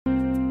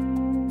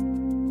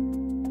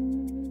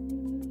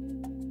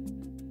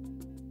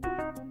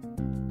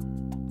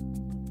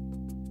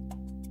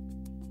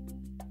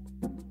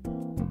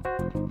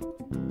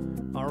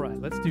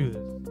Let's do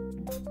this.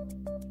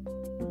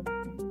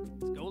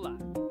 Let's go live.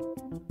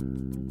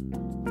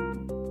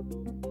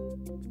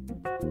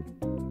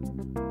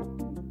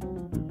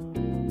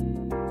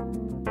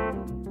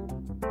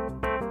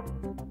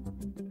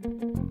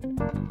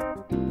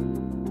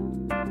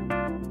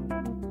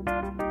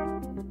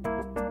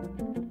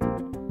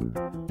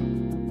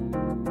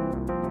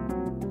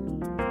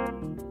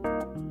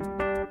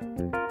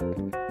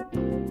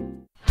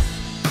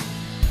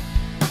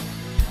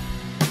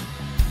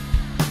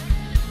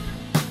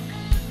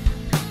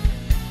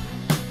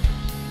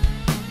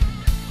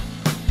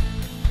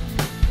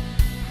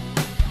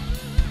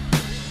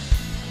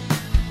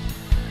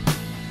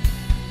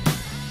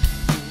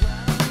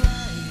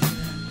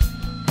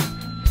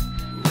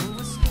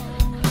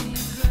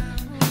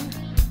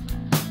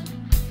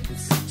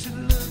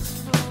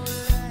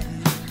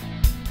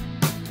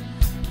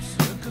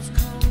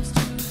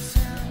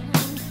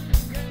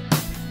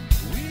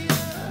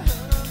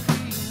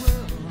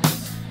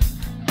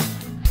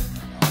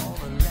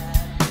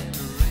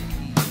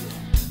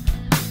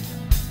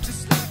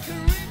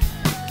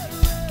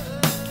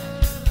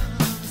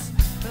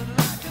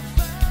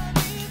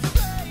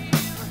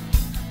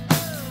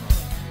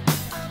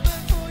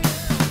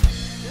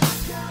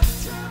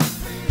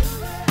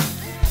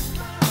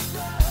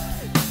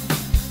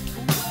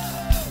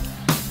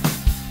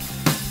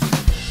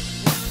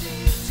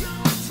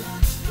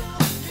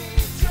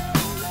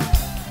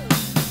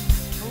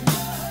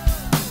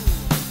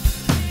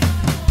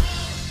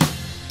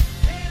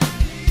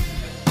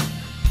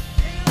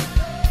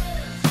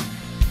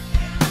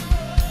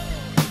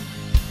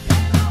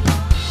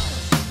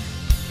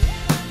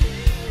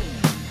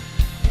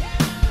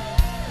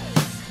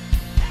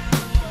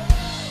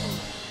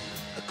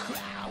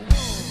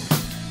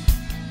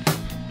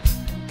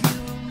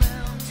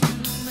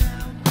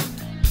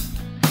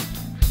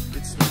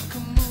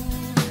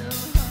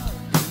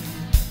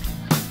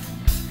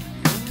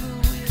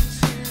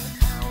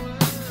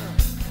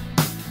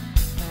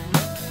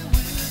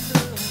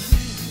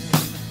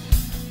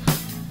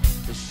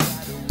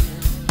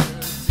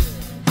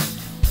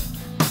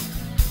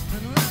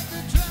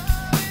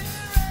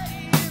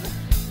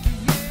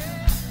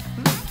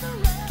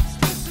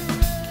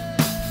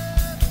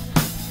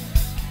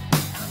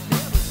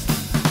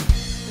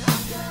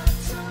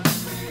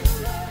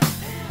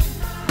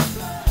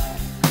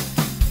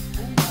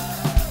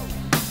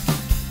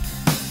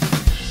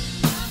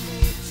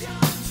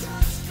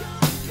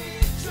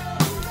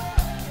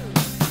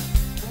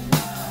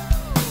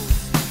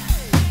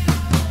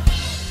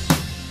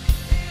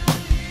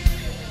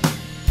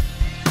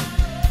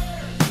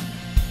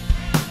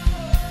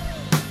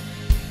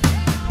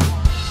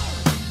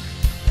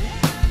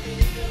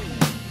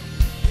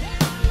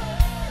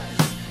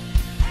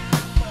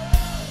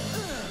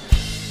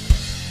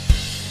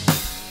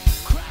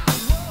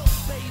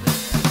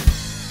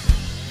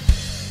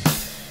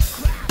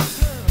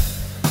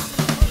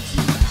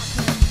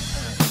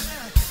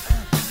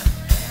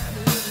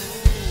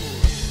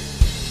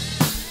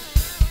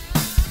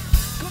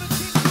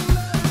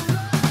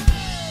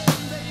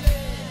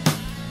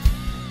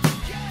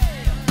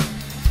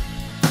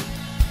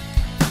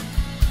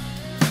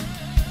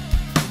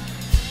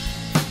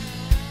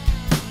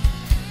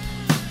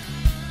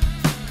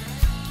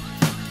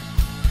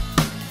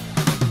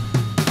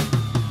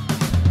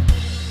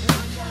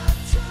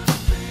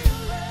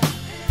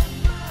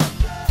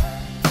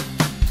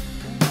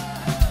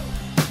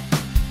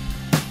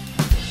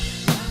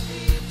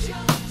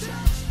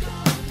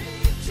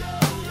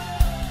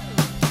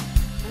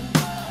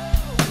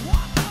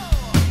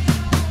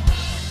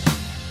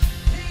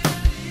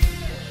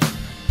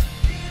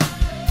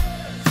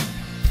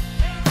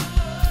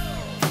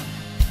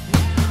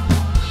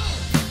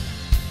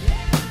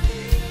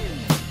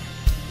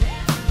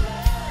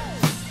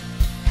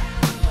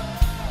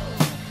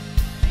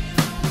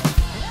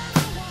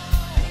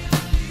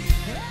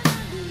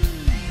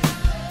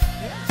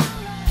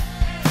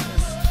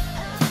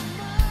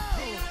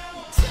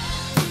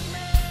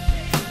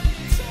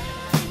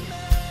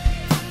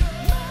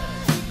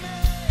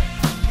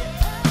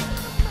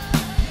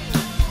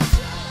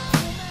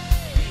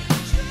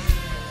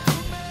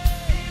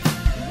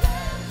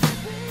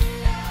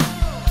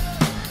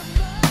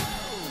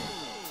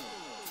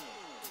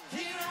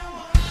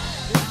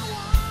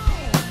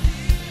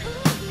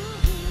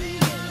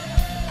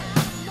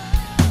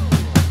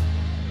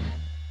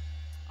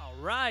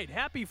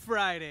 Happy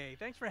Friday.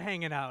 Thanks for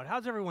hanging out.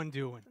 How's everyone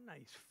doing?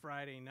 Nice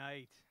Friday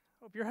night.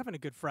 Hope you're having a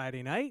good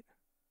Friday night.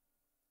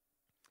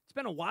 It's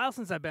been a while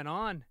since I've been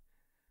on.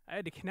 I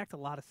had to connect a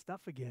lot of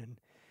stuff again.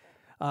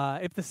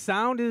 If the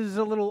sound is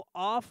a little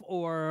off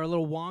or a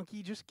little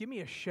wonky, just give me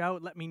a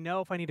shout. Let me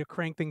know if I need to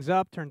crank things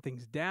up, turn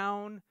things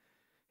down.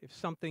 If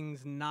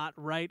something's not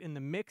right in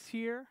the mix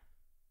here,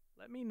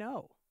 let me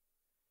know.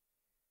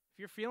 If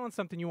you're feeling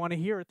something you want to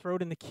hear, throw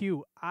it in the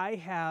queue. I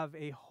have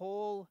a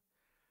whole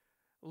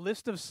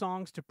list of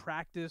songs to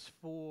practice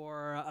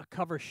for a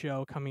cover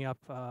show coming up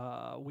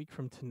a week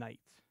from tonight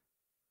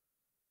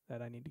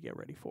that I need to get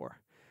ready for.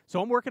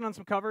 So I'm working on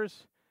some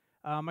covers.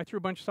 I threw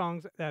a bunch of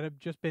songs that have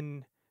just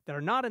been that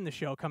are not in the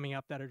show coming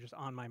up that are just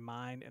on my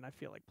mind, and I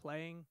feel like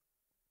playing.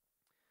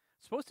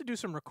 Supposed to do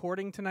some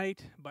recording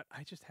tonight, but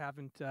I just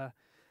haven't. I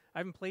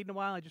haven't played in a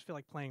while. I just feel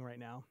like playing right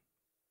now.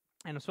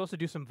 And I'm supposed to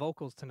do some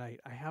vocals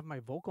tonight. I have my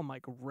vocal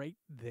mic right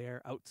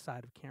there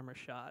outside of camera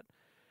shot.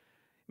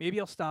 Maybe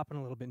I'll stop in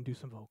a little bit and do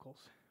some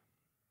vocals.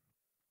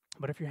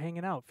 But if you're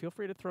hanging out, feel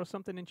free to throw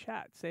something in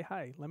chat. Say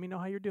hi. Let me know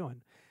how you're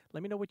doing.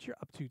 Let me know what you're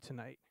up to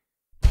tonight.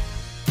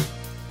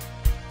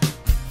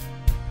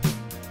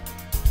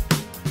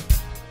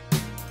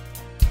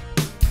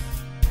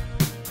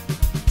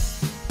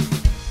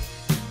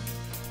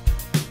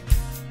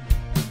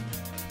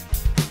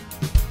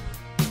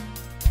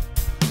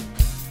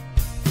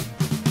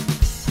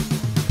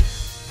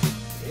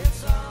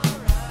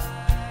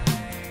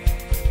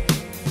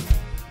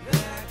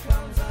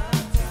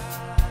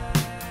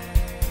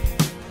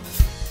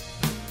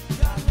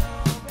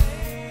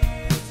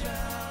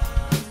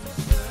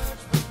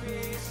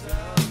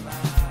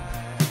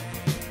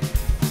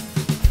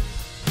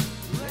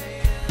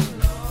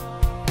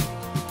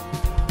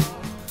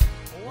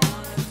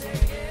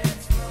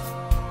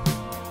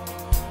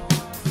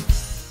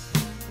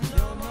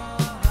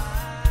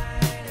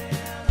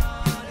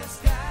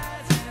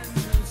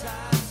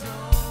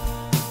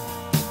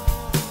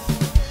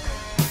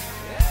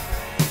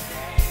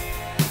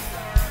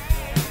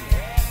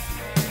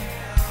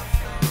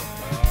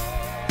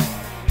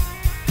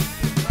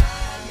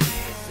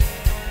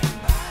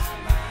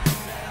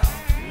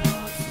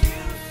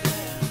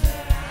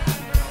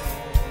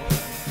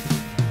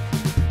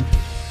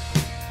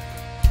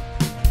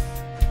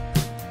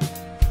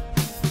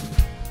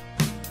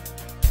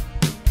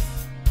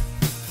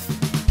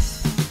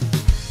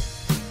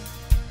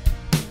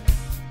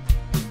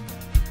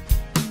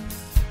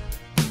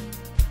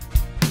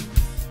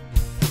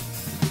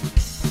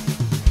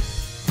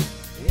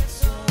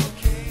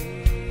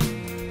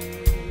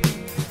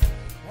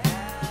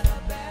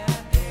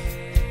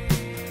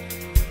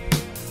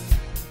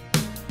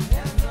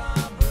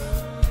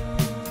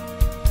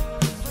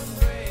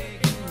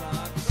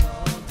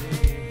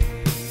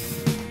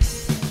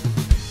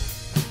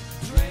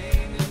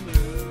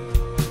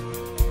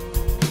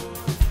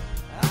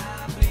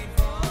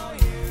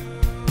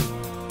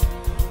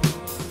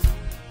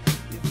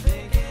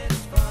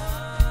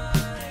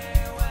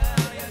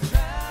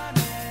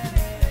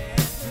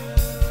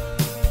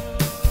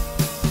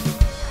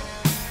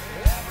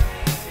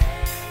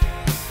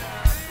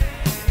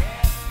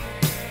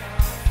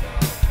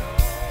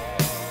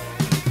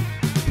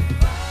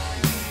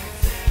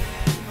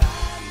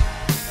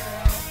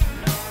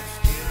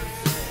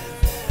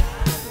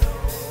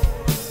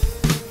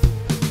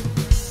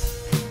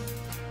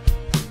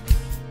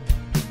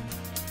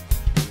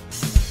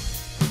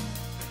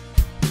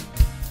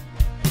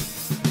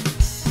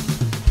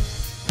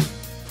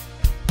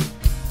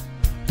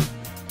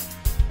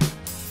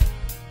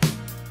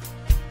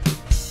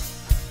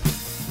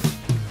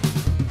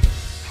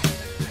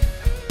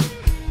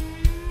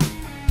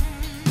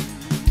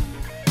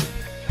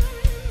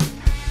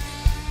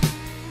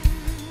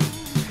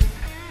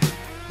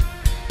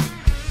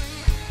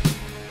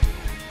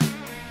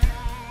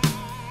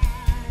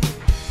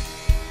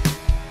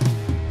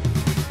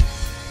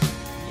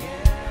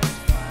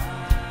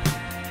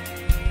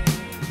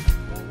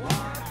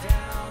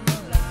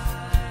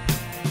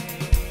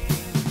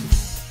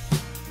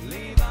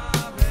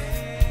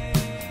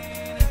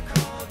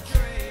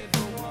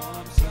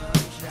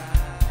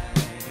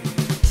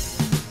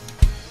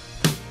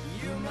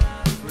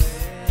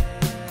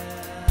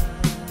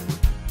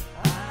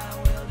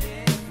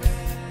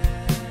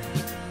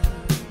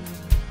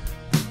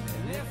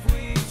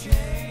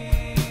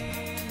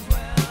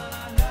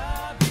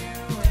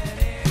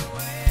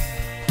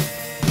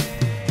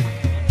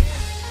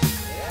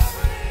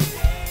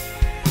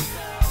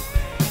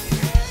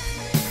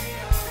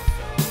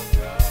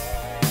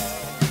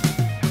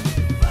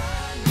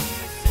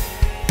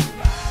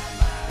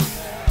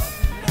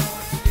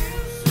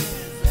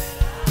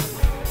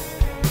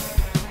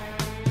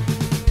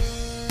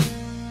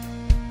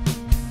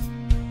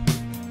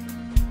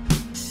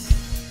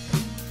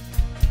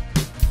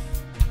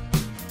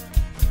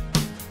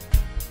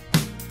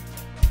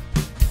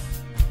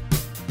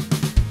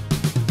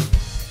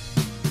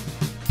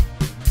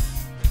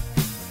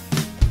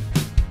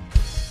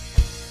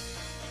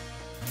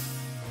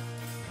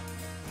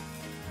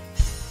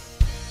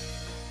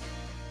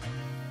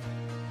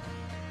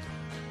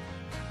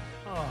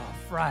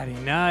 Friday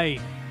night.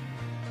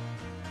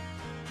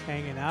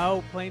 Hanging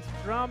out, playing some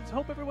drums.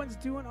 Hope everyone's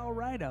doing all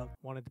right out.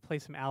 Wanted to play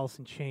some Alice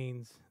in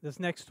Chains. This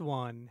next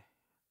one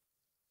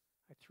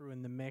I threw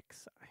in the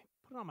mix. I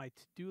put it on my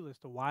to-do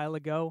list a while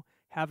ago.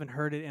 Haven't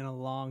heard it in a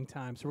long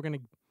time. So we're going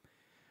to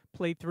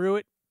play through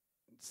it,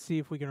 see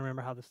if we can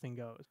remember how this thing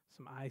goes.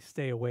 Some I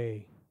Stay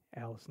Away,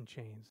 Alice in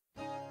Chains.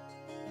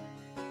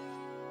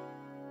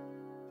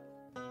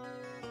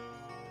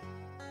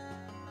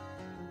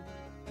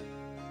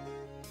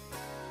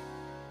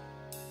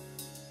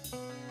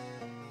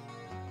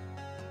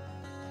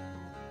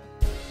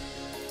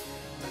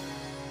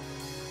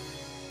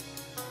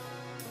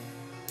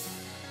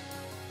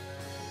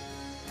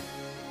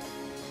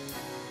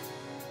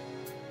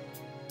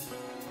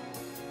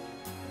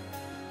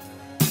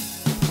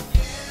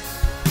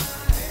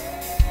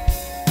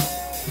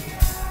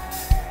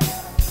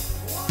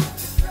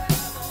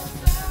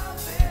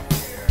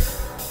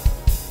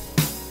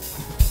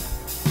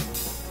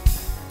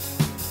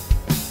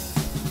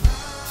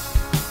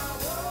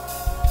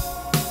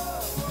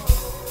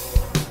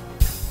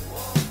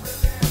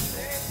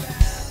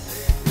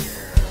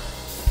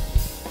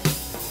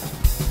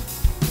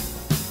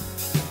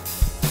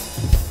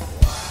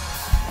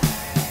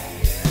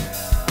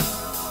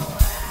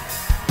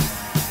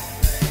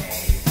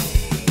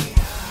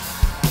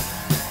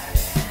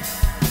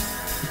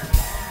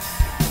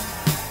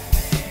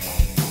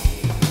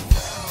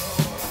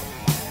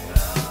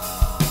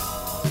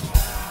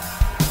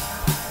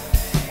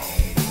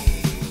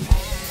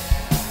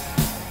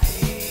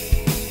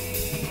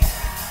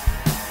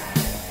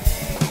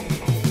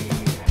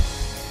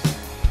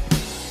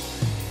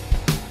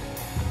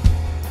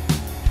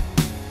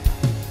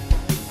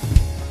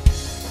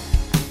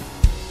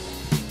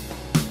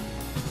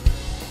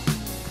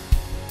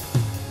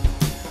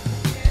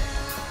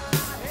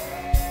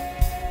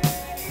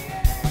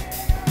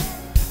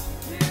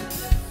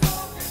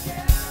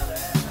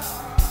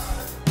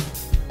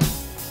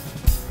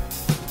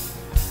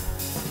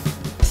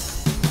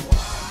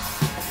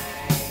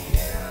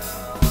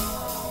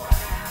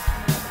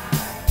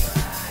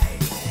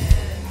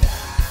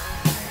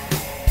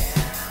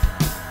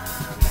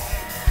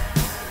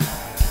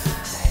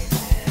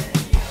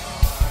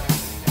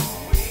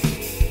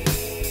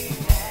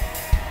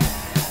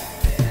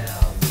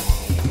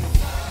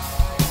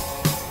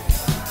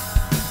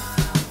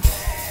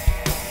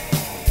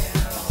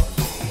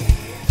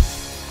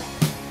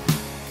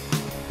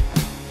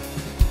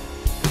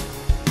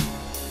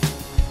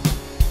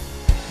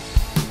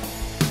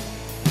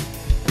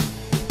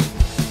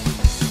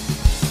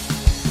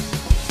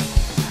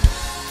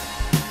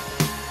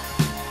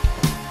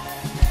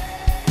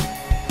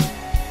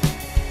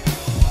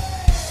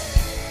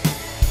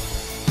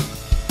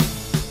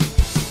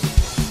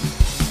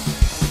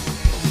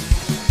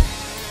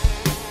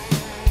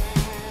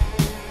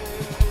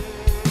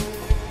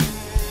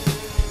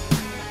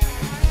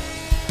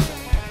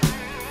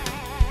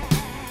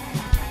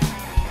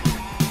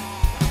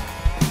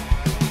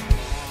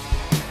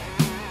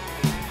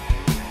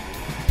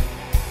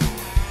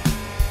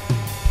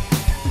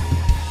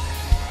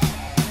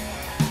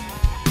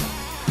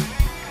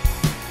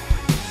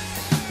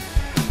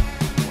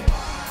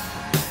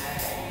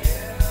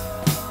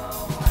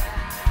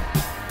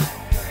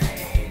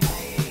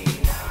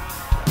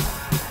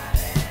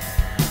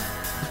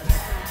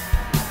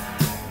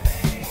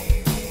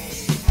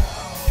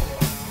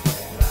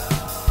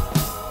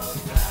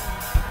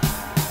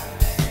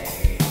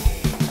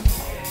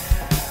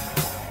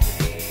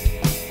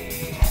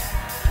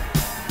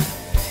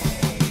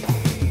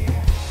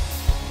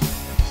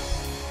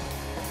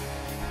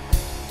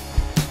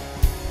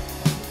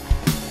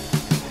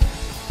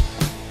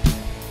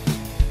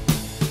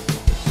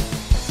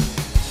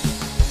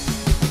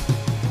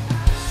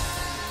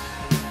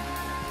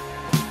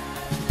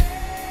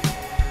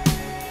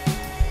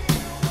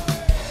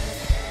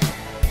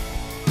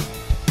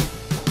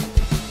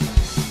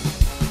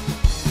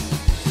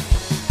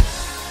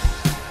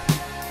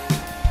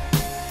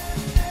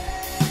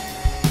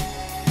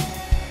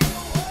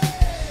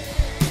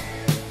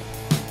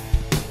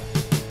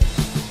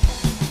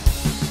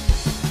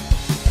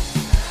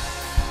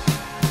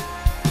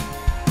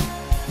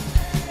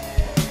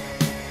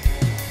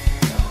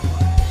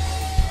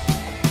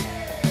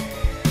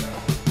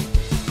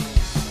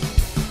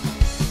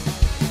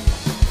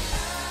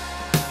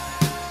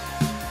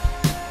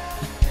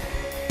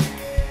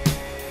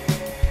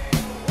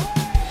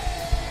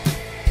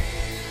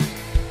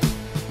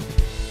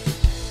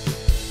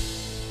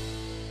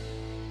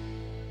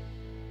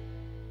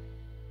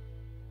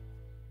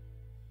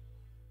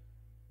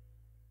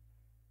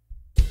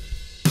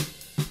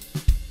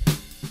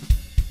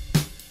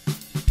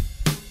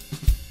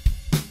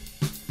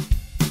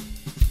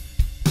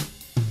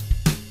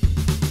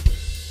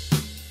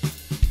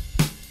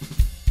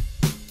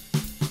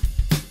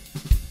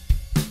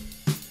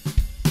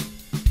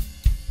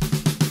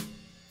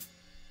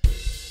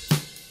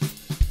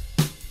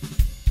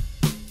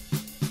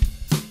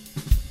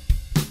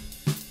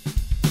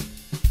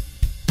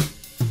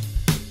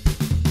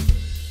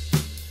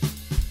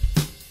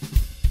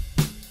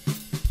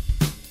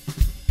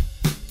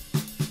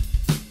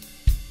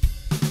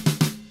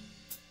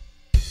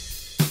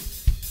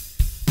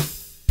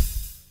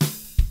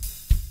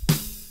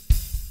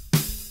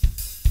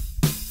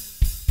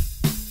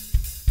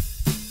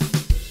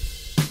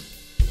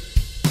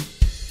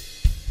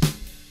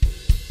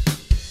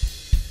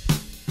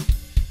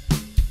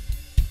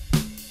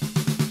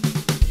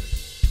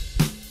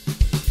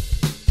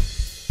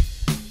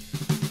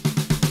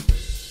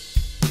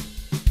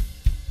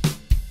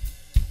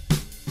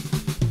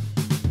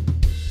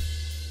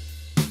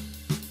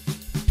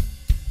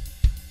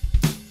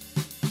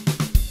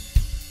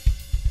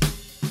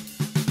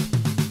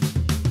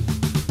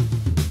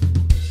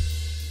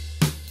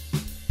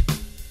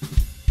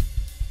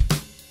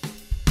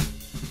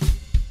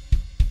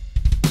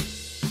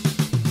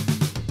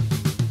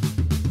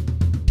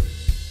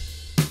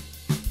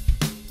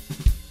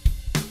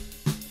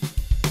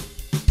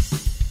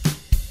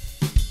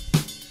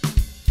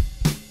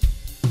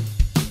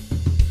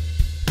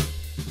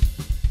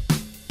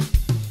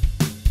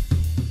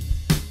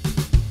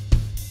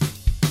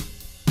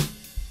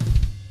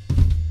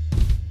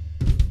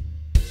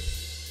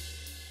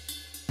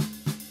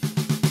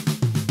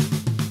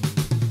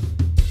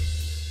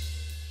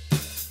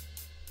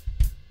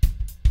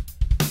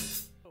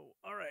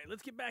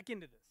 let's get back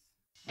into this.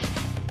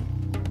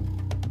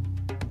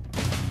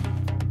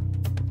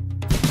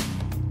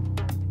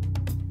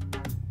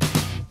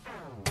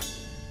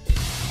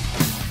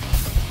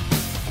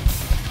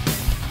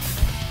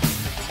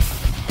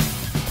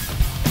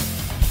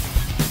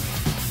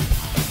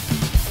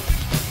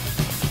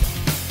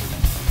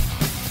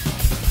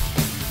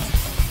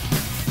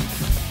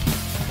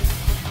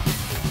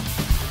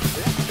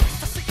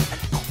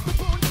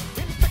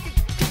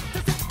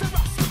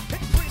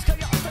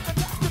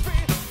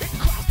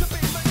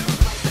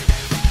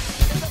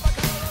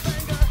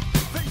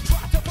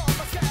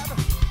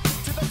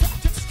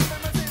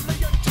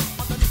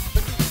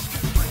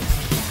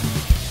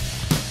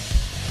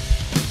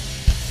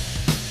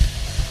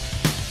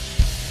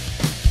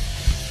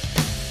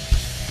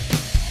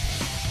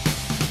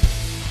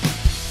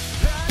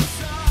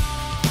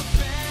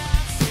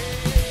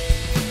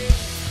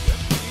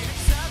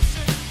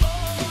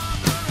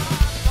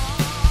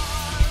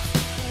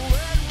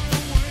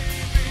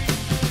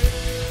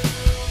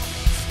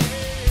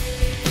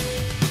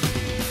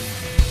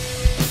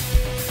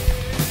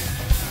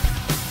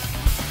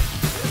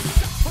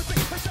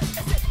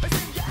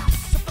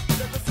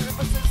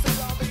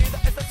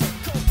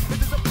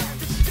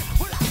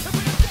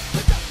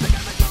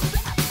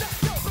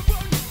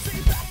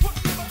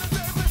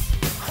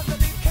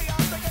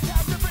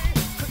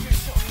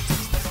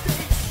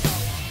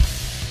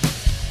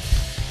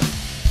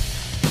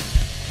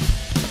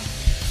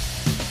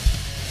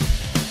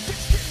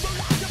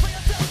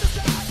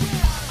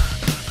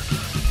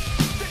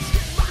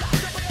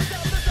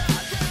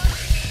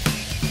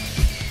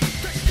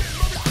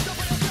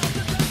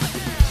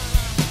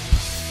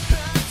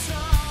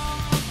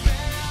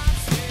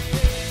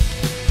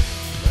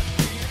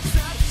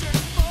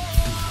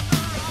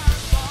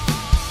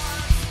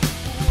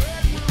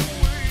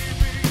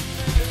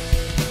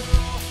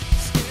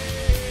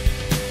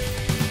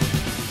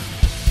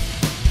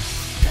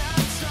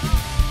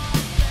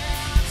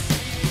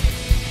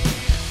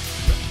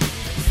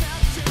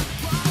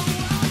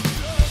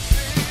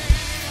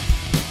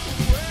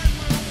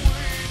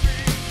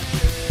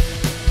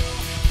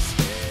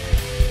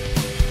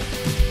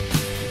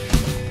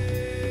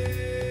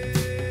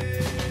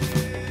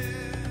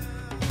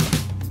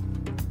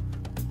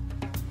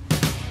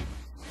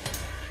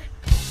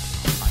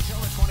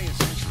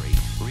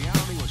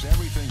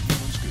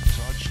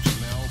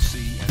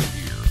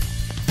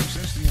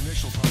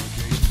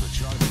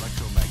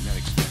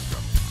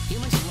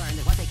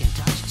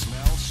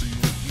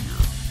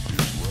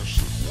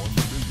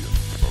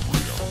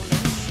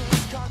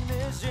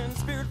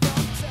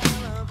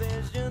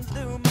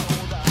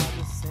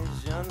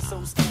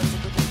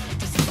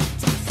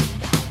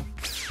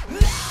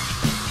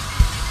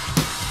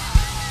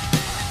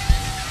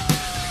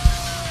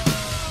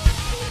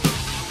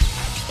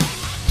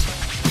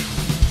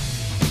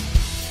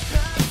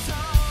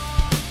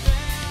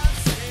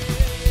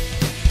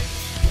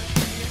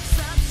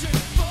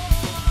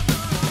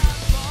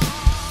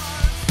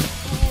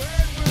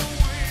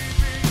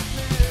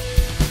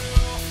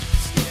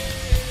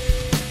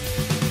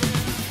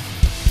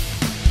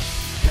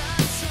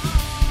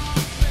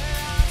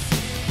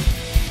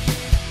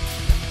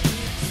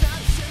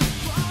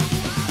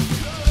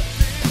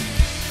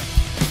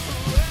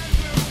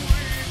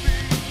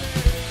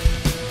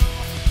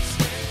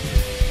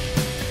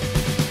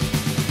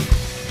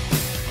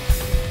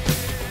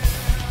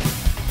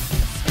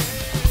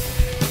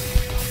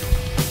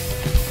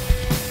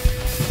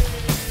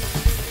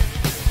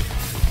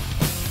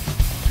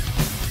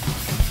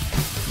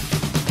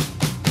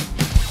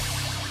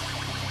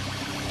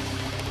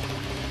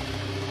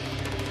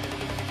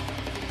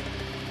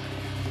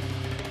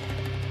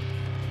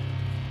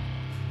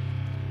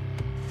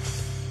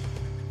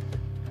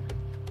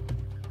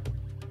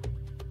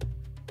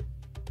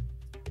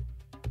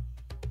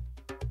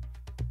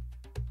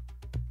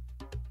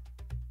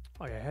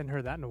 Oh yeah, I hadn't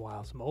heard that in a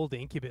while. Some old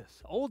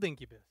Incubus. Old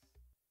Incubus.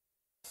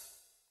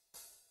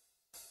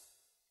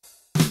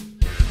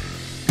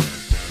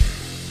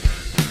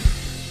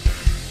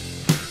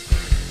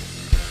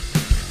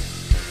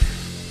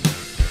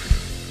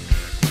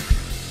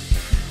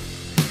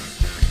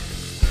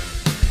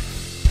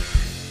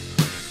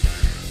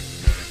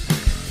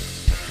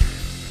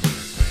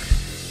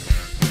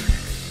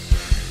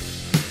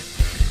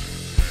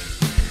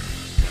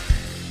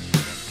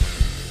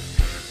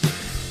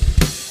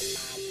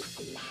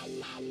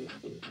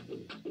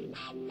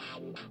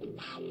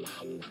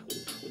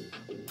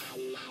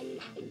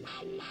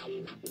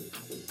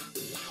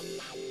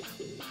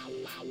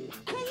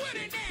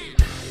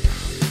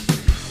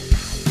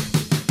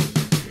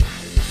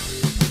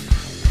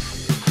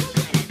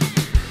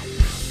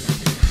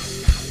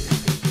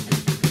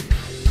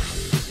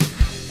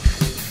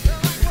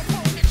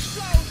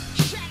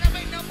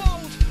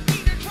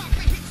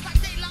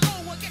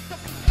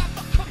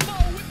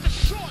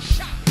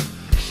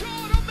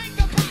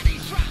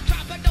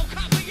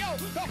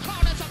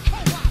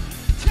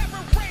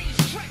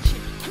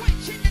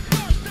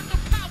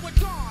 Power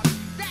dawn,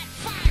 that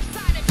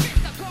five-sided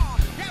fist of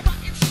gone. They're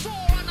rocking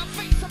sore on the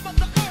face of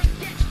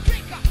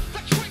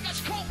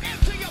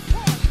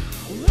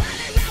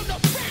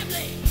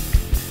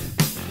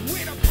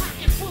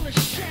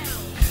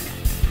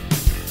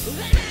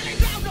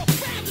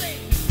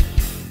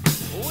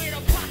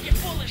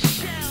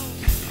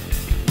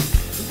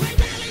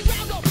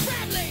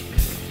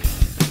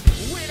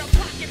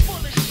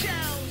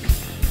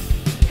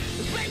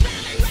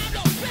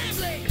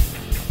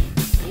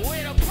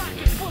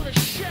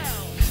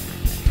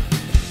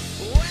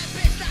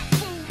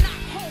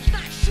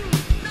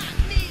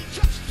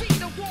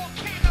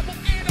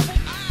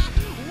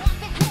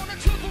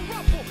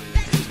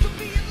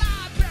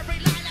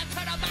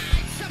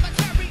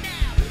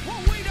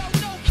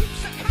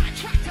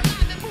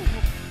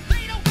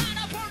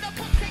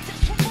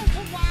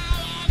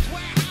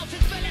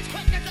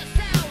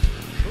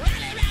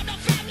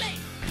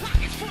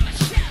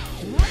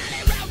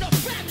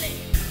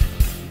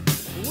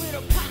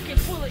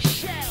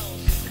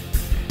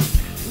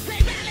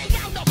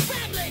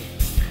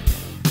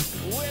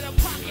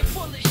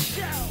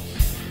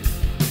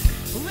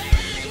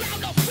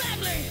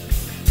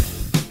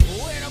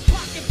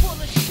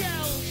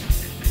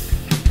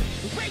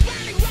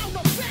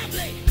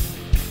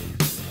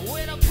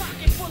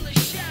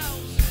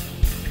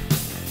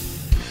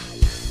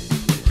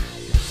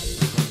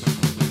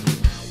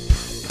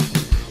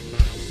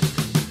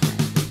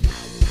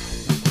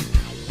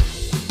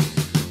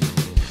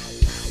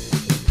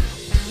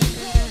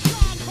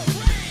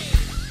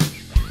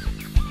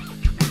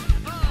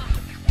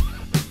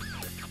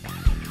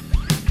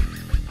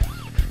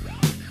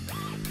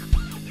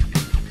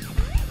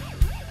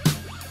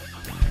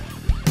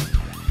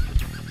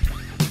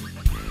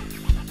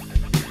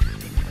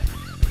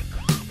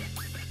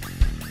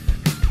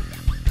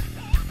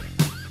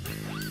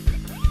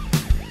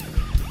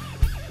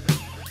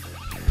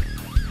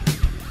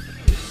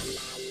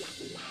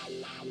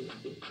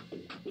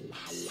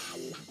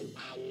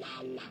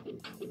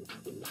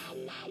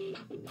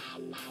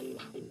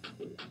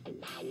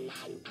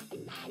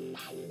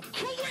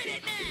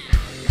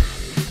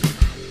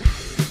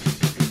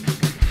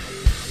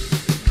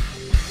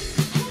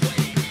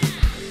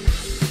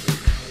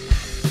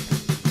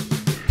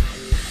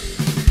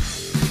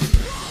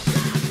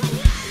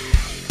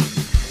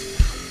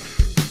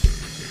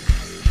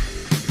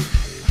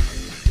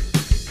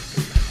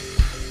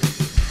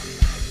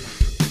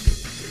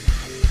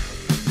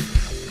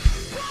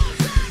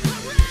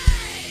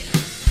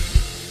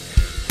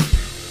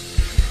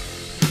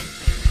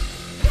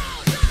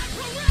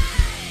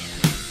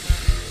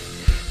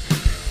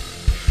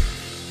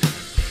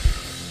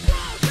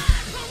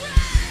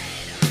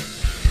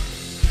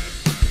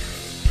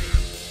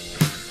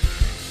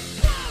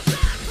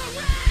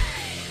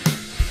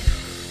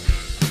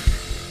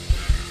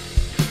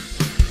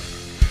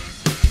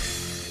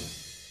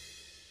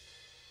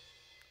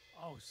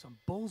Some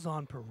Bulls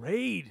on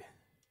Parade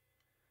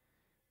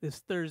this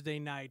Thursday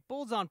night.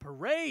 Bulls on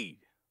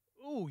Parade.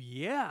 Oh,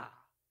 yeah.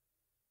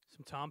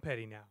 Some Tom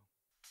Petty now.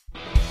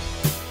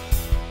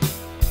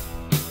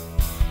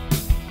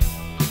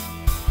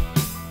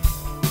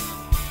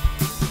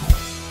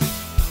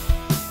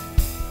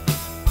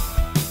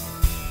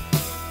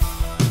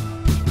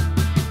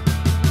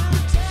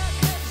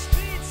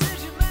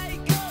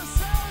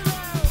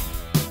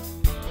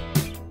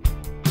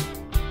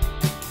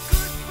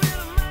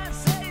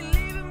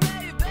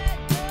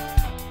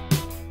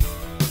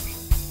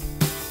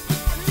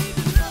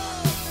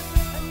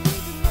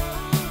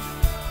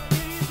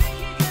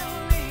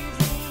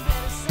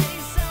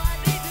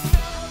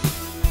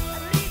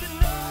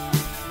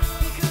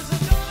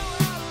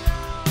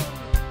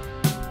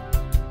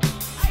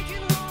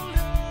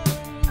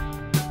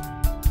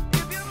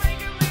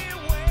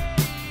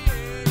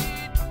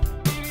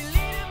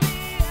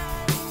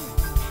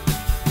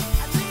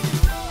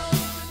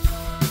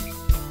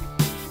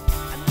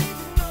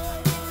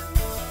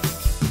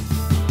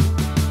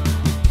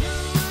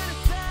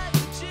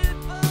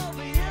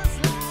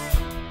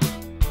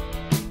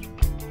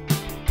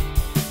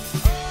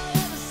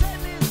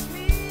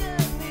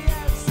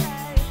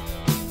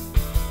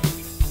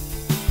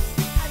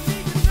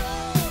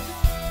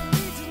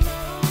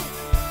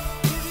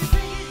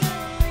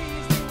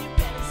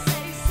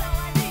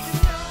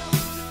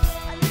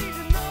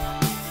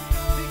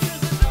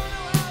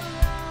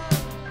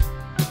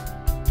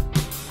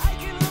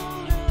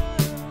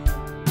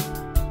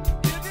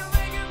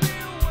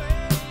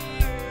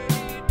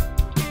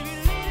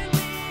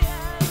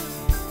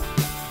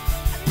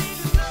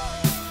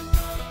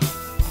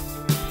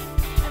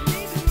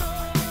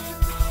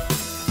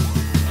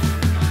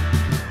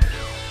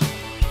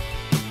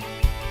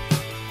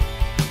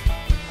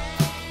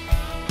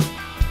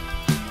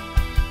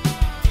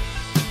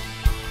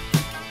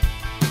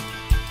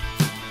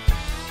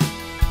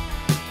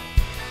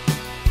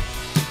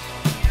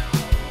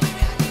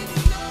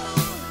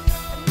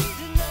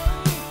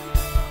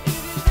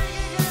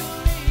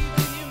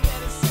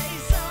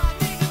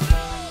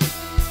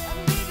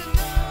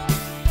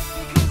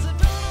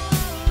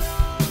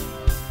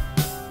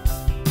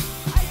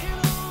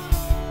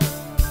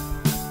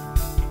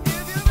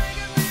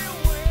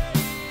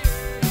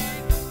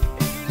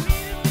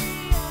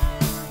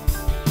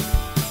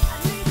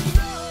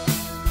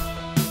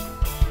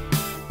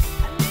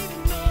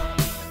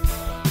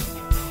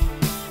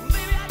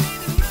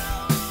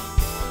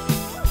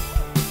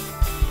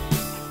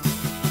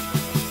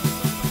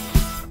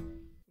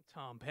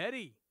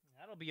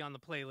 That'll be on the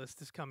playlist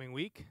this coming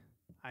week.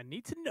 I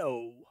need to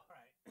know. All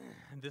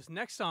right. This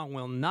next song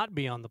will not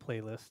be on the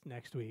playlist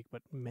next week,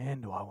 but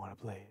man, do I want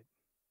to play it.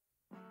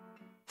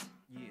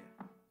 Yeah.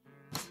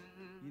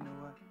 You know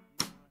what?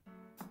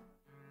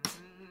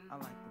 I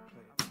like to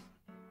play it.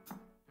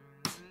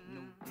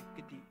 No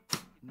diggity,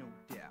 no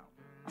doubt.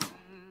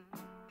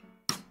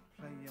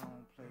 Play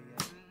on, play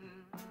that.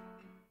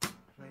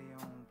 Play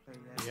on, play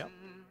that. Yep.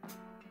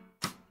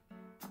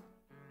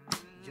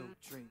 Yo,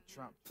 Dre,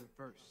 drop the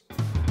verse.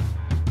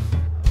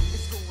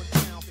 It's going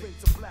down, fade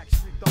to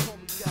Blackstreet. The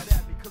homies got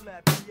at me,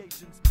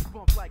 collaborations.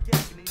 Bump like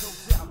agony, no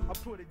doubt. I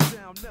put it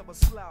down, never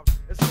slouch.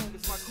 As long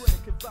as my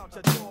credit can vouch,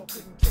 a dog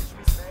couldn't catch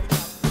me. Stay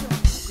out. Who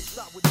could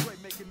stop with Dre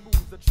making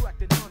moves,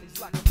 attracting honeys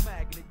like a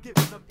magnet,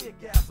 giving them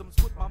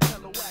orgasms with my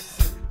mellow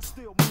accent.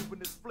 Still moving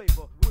this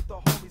flavor with the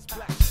homies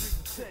Blackstreet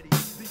and Teddy,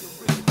 the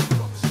original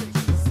drum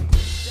shakers.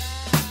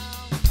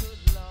 Down,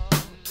 good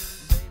Lord,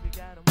 baby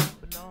got 'em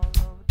up and all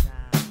over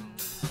town.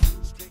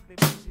 Strictly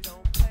but she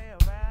don't play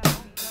around.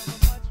 Cover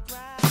much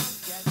ground,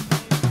 got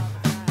paid all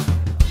the time.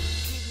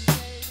 Keeping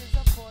paid is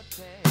a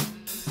forte,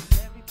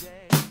 every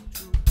day,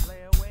 true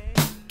play away.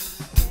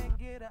 Can't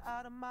get her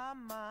out of my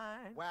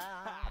mind. Wow.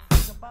 I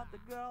think about the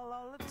girl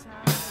all the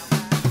time.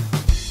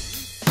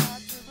 East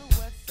side to the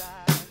west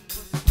side,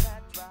 pussy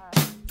cat drive,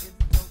 it's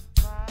no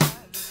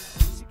surprise.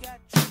 She got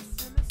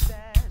tricks in the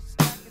stash,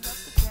 stacking up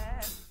the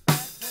cash.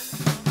 Back when it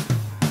comes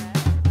to that,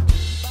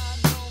 by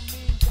no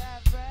means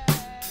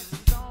average.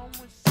 It's on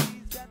when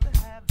she's got to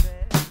have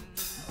it.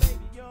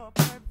 Baby, you're a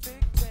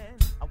perfect 10.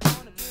 I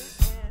wanna get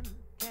in,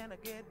 can I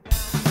get down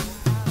to a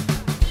high?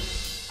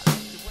 I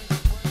like the way you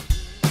work it.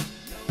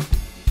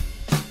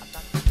 I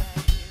got to back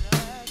it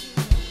up.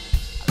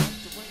 I like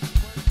the way you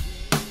work it.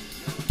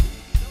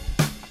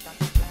 I got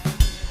to back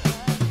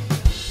it up.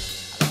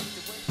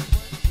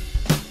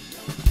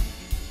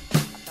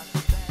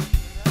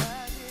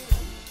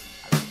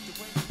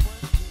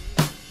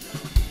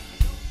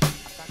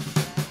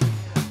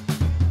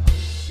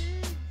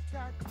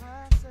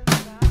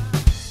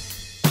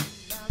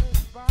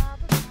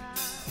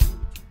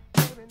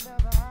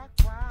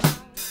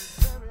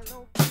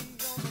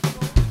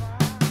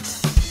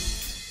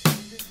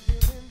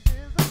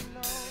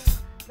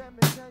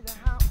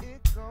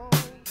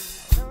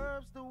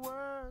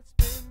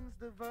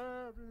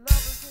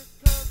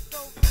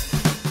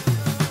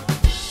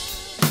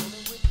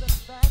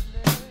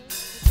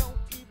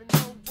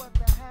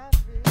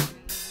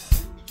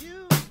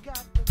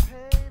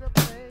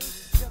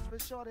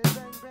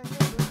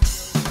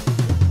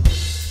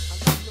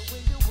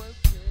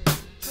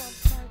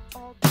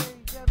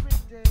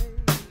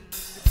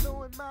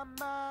 my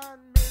mind,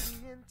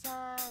 maybe in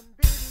time,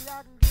 baby,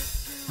 I can get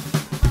you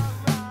my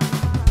ride. I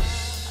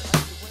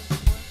like the way you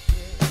work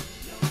it.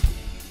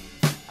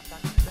 I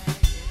got to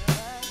bang it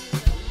up. I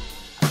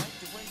like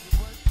the way you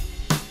work it.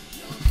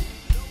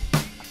 I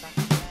got to bang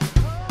it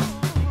up. I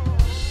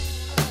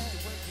like the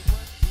way you work it.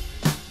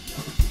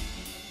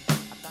 I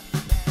got to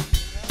bang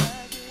it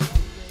up.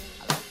 I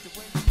like the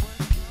way you work it.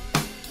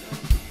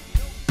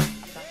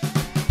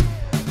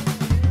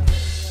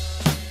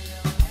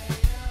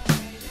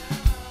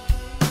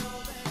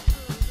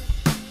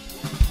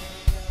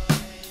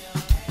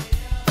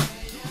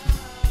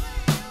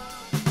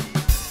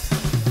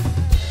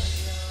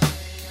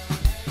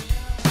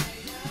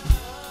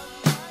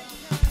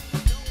 got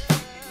to bang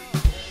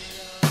it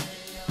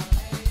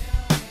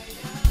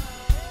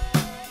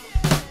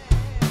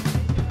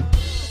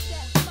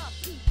That's my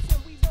peeps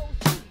and we roll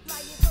deep,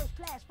 flying first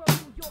class from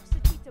New York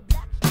City to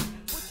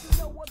Blackstreet. What you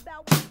know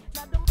about me?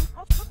 Now don't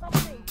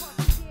thing,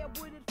 party there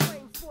with it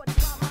frames, 40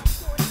 by my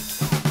shorty. As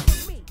for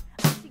me,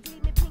 icy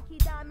gleaming pinky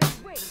diamond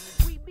ring.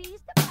 We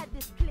bees the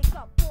baddest click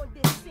up on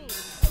this scene.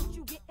 Ain't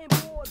you getting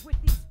bored with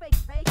these fake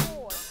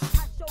boards?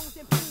 Hot shows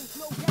and fools,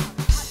 no doubt.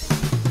 I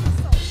think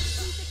so.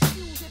 Please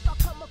excuse if I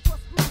come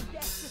across rude,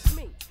 that's just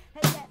me.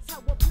 And that's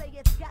how a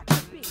player's got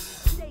to be.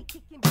 Stay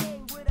kicking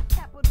bang with a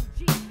capital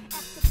G.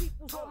 Ask the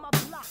people on my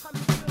block, I'm the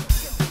realest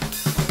can be.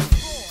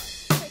 Boy,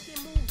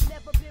 taking moves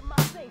never been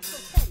my thing, so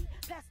petty.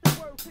 Pass the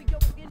word to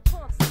your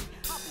infancy.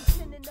 I'll be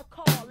sending the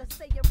call, let's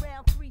say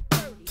around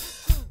 3:30.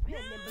 Queen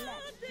Pen and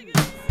Blackstreet.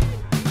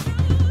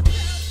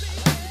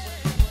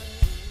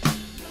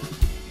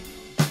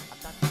 I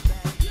got the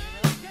bag. I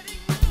like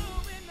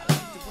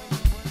the way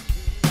you work it. I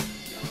got the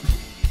bag.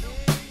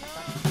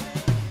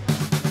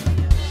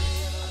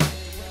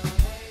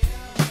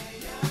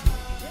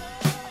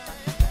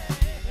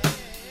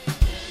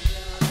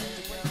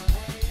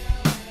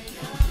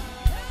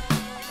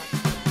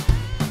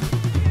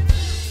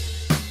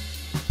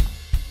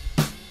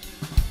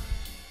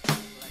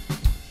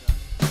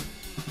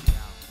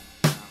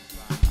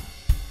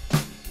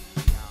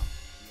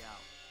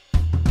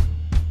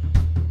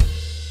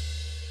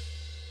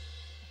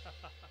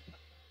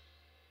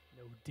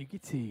 No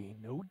diggity,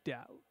 no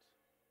doubt.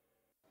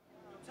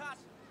 Tasha,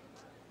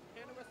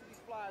 hand the rest of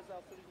these flyers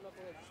out so these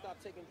knuckleheads can stop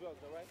taking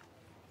drugs, all right?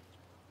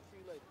 See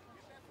you later.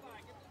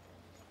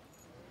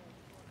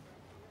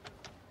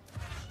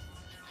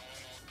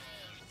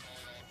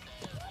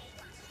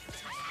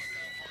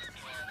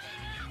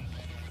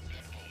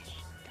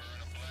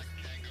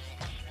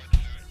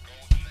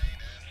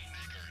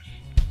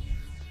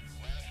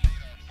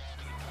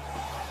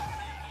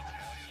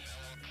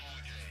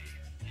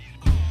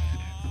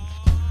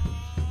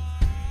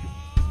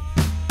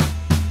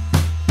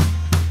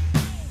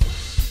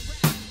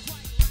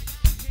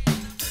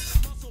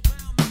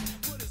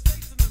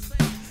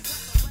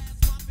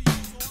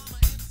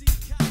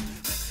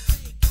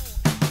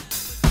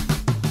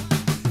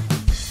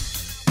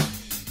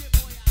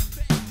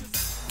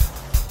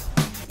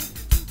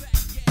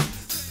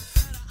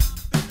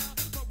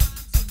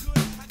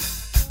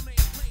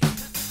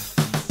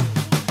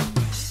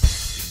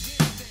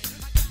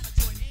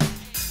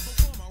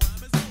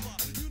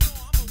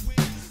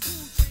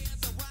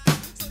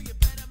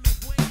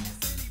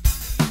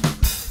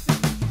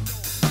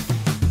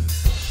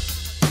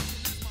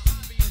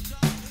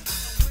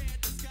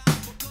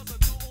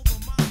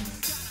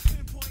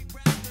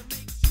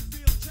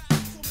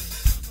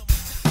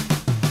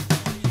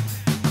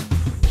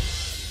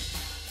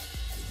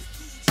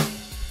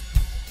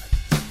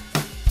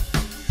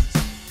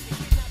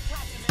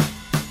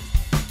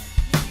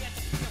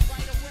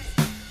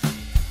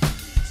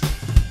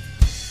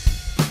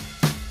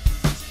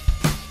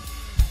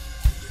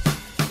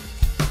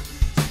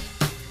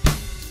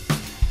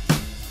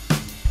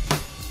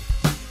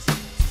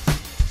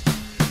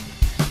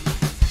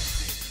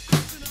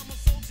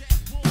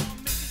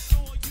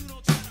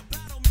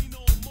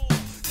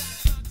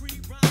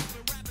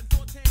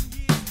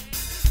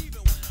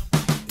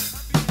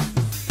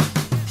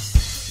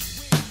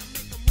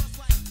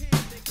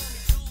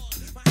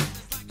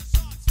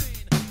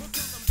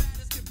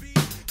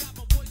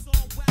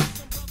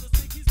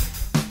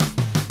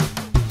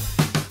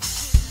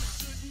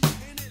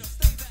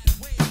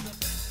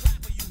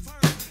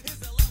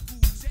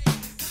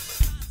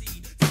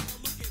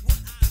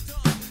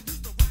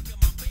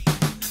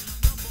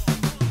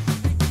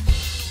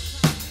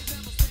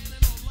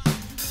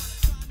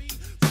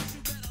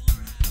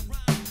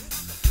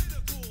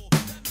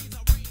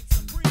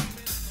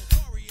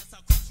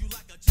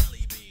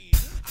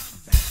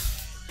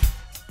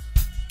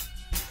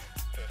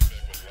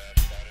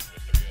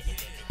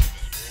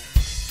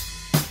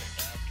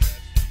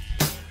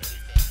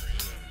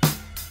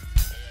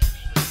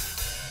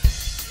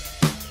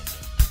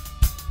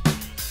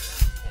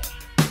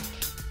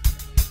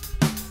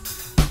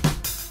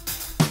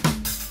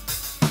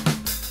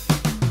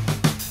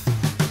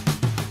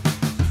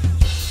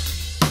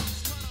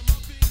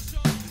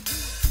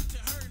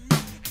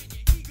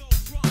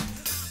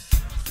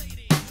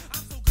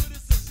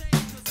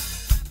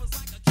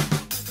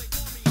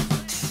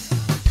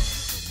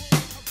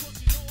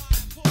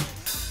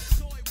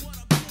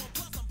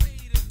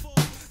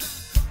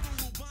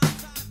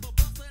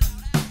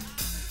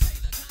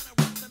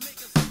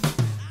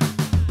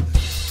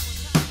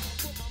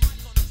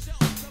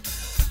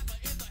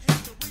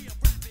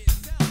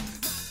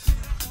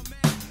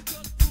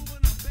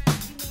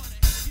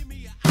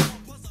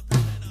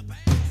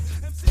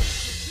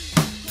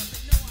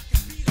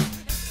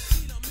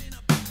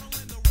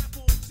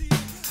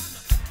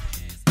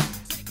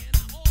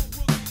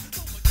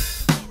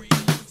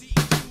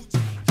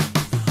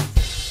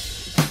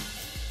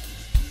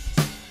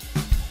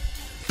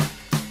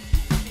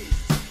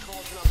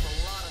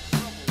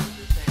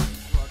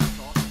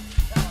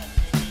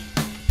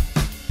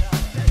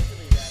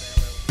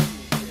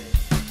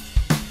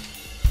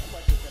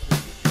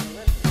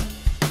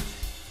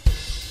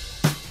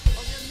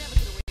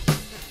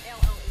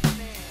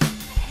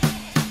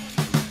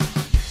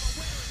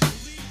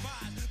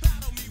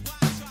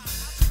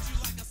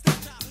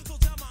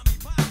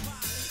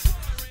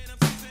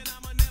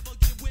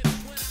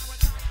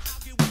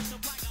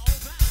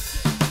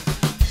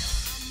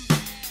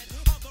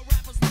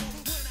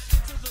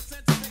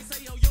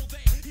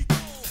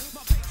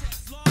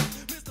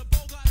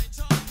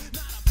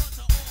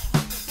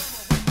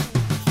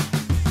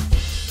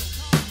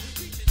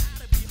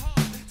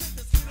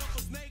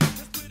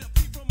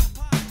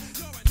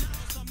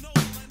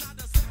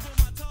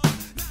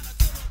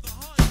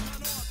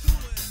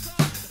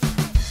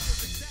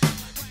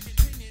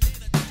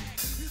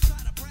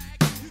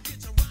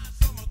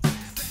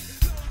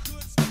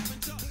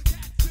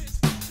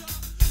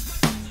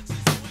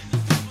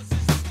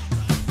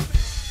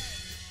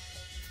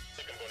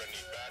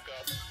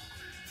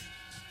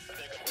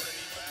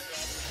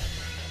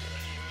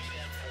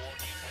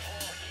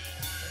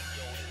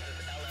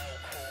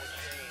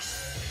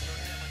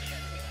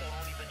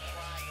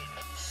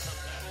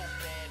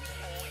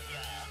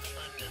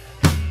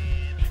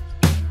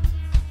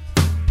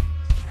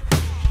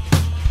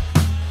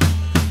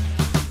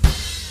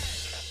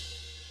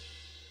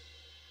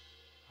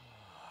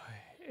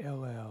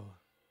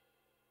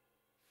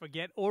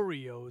 forget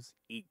Oreos.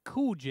 Eat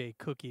Cool J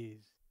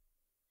cookies.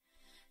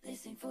 They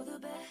sing for the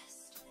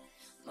best.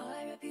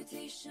 My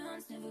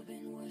reputation's never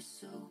been worse,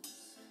 so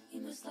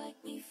you must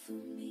like me for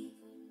me.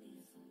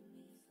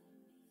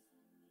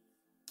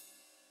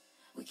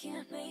 We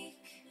can't make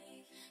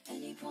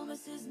any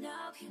promises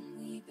now,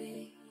 can we,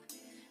 babe?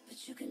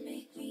 But you can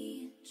make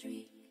me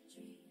dream.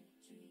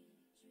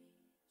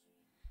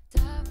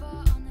 Dive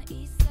bar on the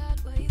east side,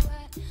 where you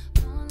at?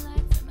 Blowing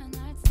lights at my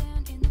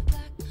nightstand in the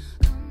black.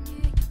 Come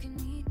here, you can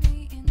meet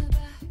me in the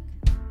back.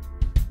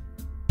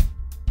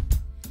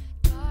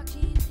 Dark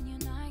jeans and your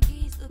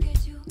Nikes, look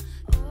at you.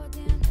 Oh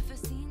damn, never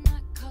seen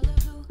that color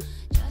blue.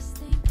 Just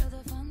think of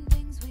the fun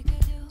things we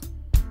could do.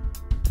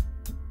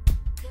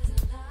 'Cause I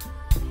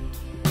like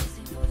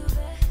racing for the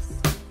best.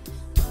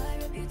 My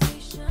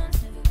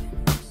reputation's never been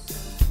worse, so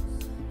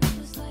you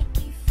must like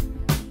me for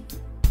me.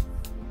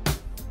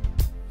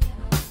 Yeah,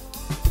 I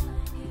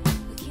want you.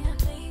 We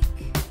can't make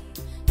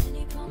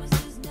any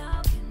promises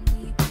now, can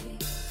we,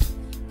 babe?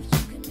 But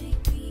you can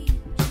make me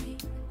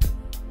dream.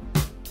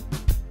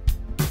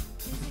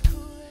 Is it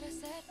cool that I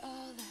said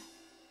all that?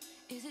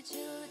 Is it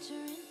chill that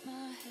you're in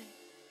my head?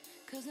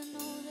 'Cause I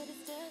know that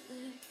it's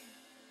delicate.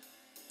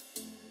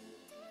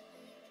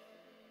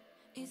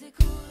 Is it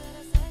cool that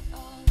I said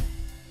all that?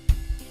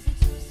 Is it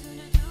too soon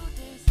to do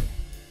this yet?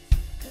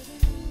 'Cause I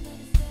know that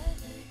it's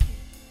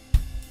delicate.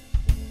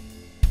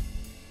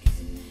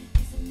 Isn't it,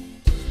 isn't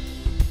it, isn't it?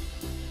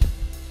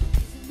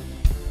 Isn't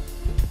it?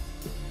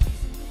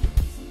 Isn't it,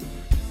 isn't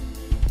it, isn't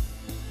it?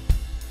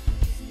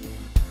 Isn't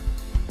it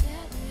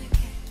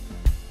delicate?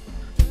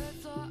 Third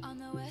floor on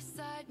the west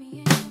side, me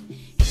and you.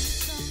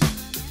 Hillsong in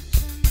a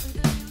mansion with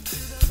a view to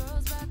the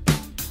girls back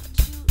home. Touch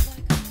you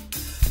like I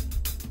do.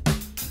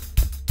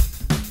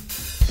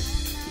 All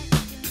night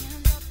with your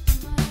hands up in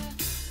my hair.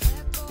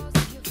 Echoes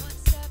of your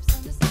footsteps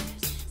on the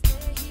stairs.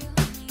 Stay here,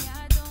 honey,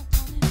 I don't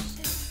wanna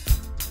share.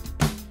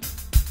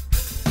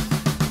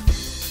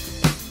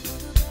 For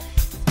the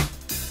best,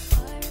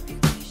 my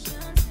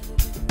reputation's never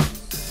been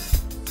worse,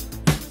 so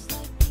you must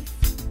like me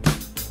for me.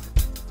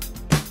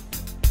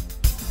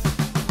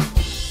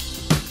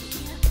 We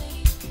can't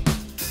make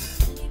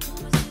any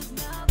promises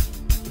now, can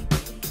we,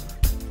 babe?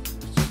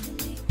 But you can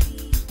make me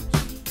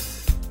dream.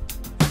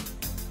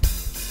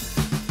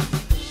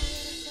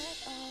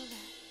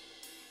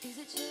 Is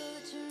it chill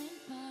that you're in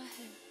my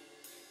head?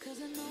 'Cause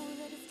I know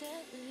that it's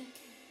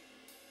delicate.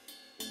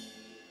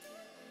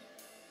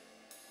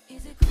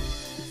 Is it cool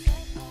that I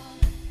said all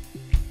that?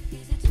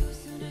 Is it too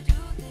soon to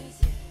do this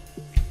yet?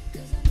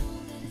 'Cause I know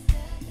that it's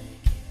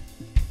delicate.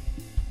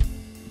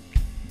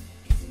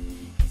 Isn't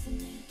it,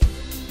 isn't it, isn't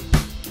it?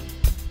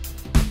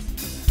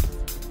 Isn't it, isn't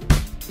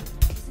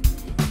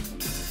it, isn't it?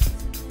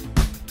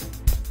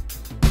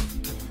 Isn't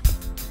it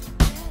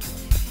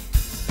delicate?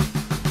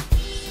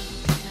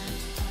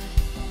 Sometimes I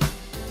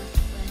wonder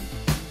when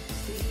you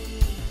see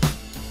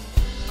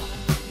all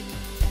you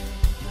ever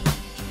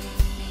gave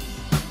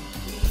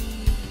me.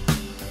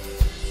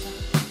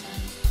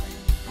 Sometimes when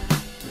I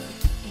look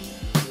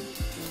into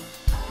your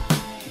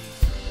eyes,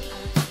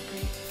 I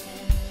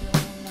pretend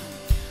you're mine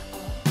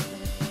all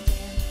the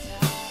damn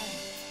time.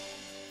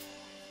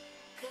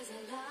 'Cause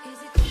I like. Is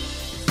it cool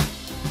that I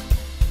said all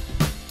that?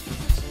 Is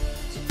it chill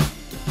that you're in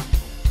my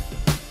head?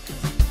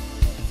 'Cause I know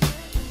that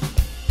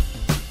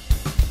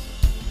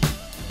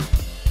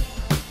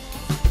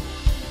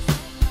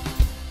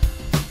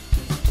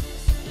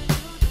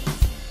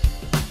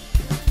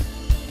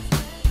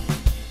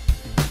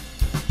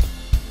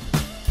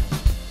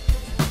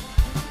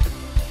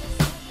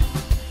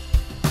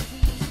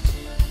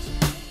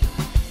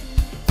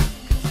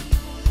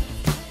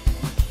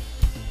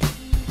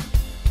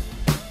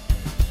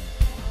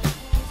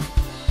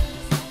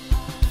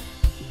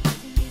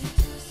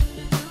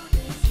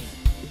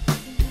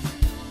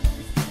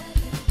it's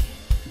delicate.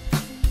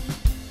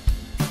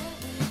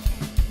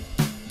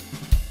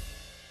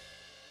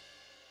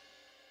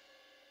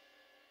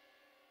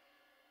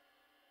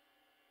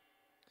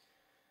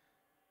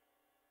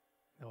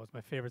 That was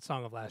my favorite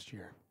song of last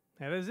year.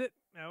 That is it.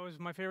 That was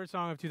my favorite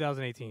song of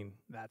 2018.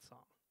 That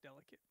song,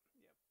 Delicate.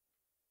 Yep.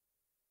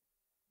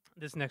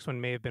 This next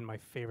one may have been my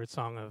favorite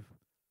song of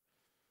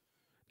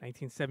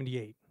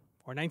 1978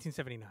 or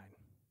 1979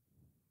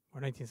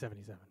 or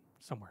 1977,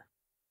 somewhere.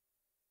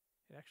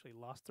 It actually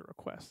lost the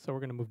request, so we're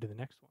going to move to the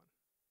next one.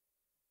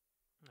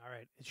 All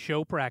right, it's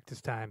show practice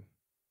time.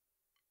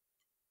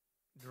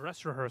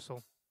 Dress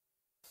rehearsal.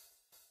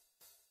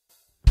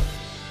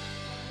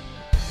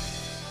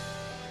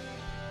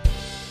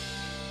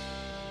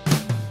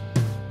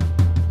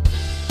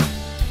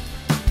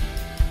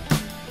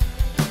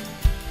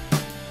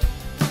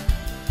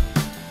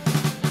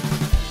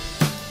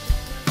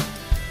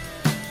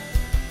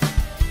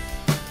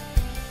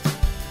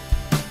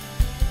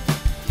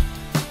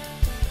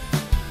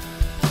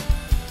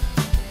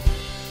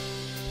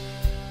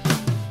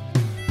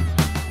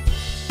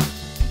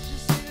 Did you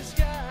see the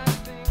sky? I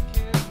think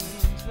it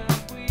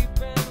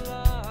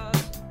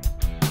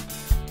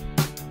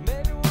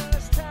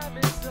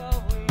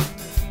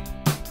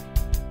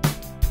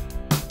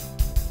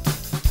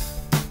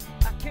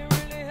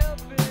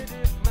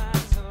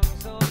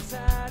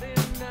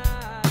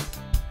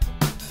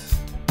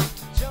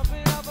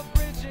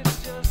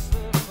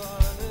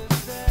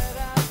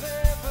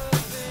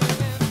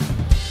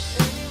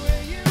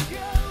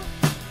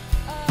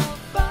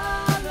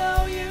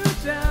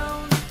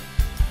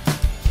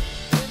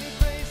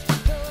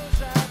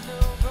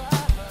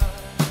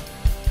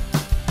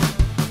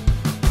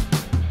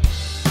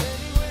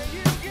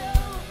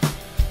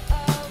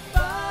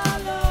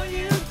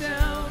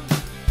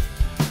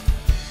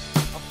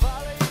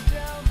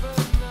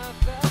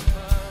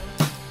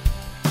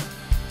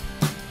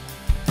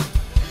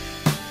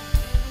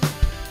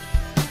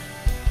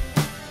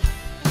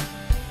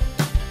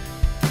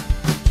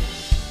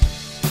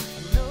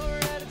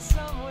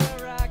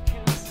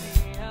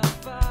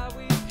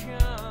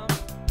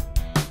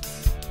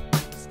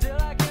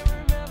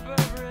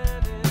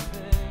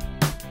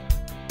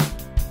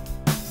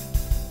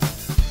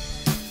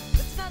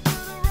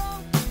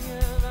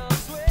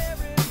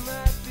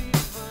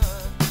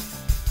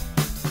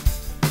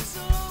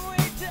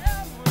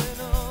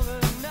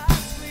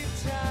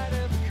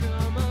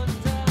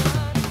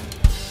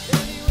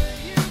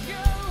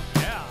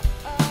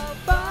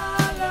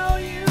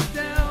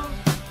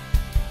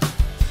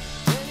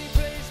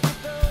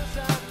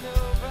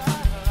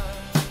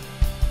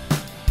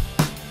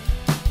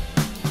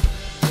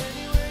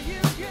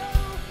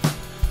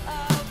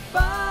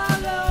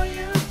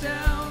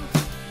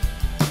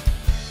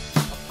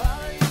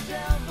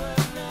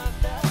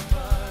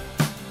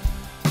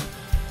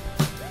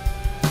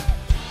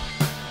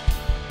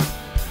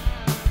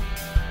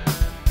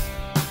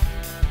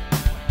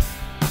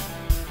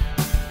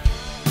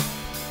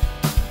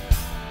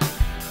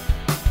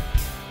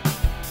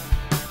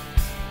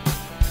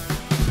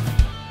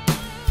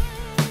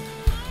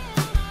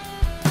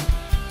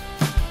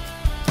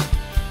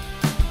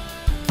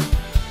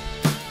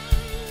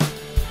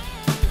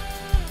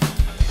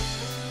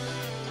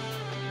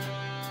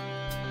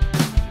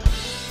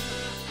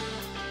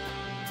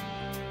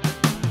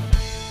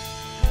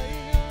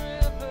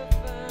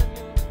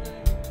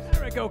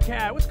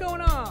Cat. What's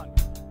going on?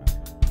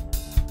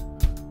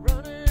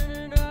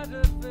 Running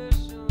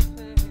artificial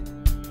pain.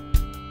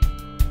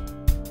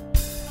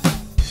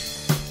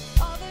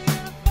 All they're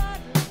gonna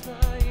find is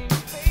lying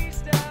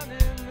face down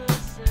in the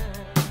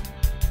sand.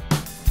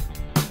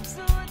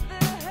 So what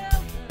the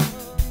hell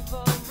now? We've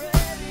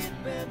already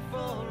been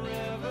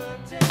forever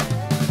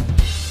dead.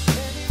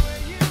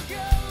 Anywhere you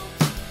go,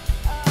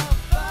 I'll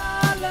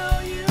follow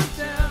you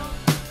down.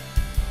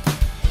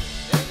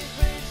 Any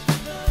place for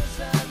those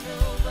I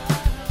know by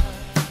heart.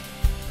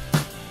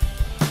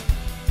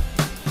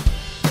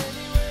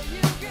 Anywhere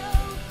you go,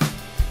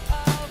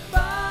 I'll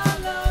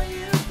follow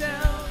you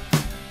down.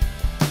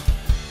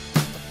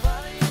 I'll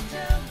follow you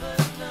down,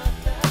 but not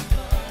that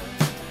far.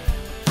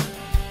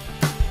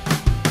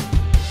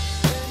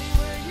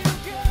 Anywhere you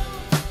go,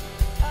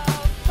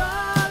 I'll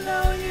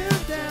follow you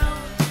down.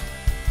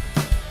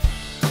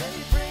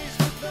 Any praise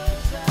for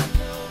those I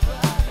know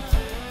by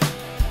heart.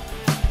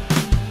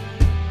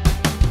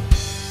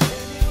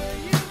 Anywhere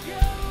you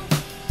go,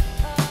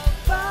 I'll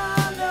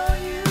follow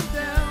you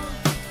down.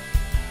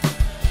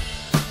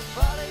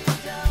 Follow you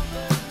down,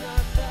 but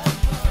not that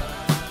far.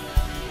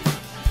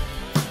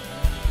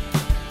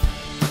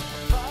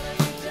 Follow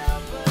you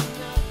down, but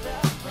not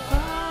that far.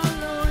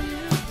 Follow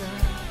you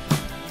down.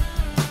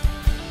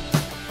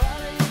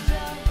 Follow you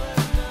down, but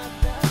not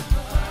that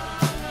far.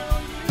 Follow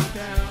you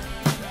down.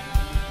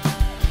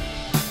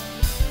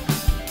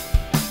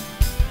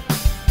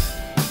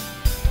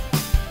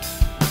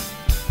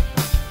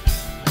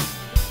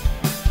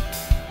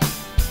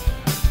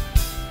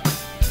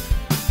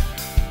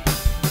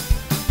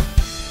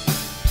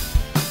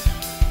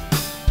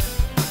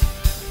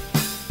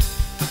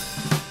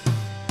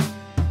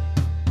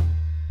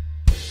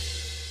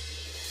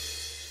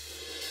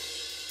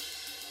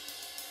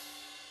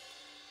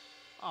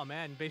 Oh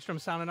man, bass drum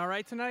sounding all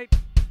right tonight?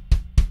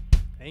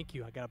 Thank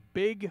you. I got a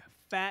big,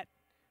 fat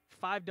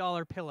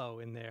 $5 pillow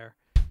in there.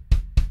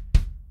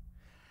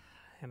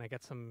 And I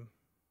got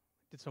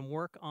did some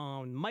work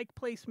on mic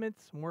placement,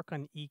 some work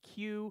on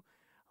EQ,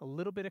 a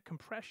little bit of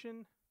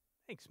compression.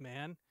 Thanks,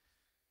 man.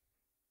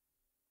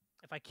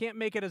 If I can't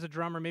make it as a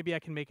drummer, maybe I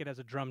can make it as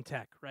a drum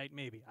tech, right?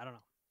 Maybe. I don't know.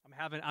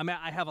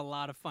 I have a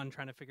lot of fun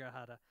trying to figure out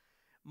how to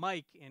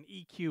mic and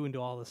EQ and do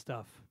all this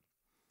stuff.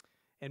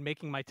 And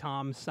making my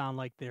toms sound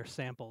like they're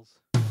samples.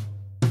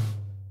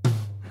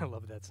 I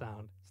love that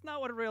sound. It's not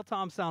what a real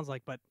tom sounds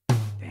like, but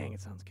dang, it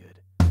sounds good.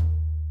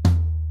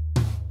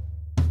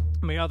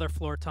 My other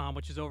floor tom,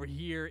 which is over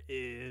here,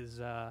 is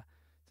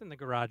it's in the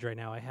garage right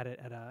now. I had it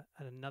at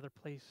another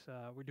place.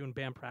 We're doing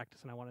band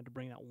practice, and I wanted to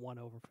bring that one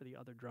over for the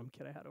other drum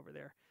kit I had over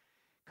there.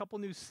 A couple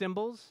new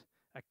cymbals,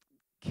 a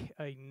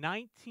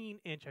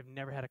 19-inch. I've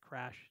never had a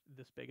crash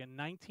this big. A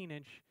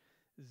 19-inch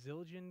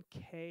Zildjian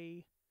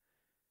K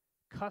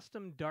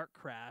custom dark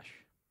crash.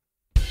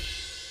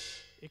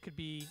 It could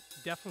be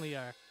definitely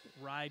a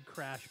ride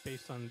crash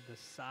based on the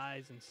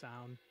size and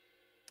sound.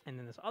 And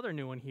then this other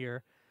new one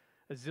here,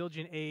 a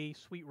Zildjian A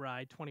Sweet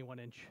Ride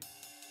 21-inch.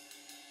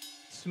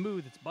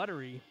 Smooth, it's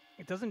buttery.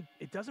 It doesn't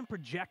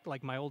project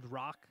like my old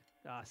rock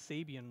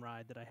Sabian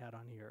ride that I had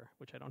on here,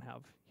 which I don't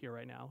have here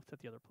right now. It's at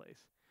the other place.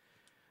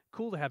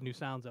 Cool to have new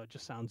sounds though. It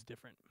just sounds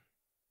different.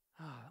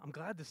 I'm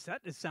glad the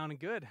set is sounding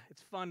good.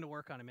 It's fun to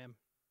work on it, man.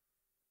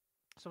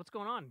 So what's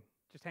going on?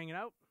 Just hanging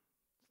out.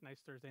 It's a nice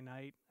Thursday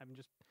night. I've been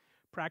just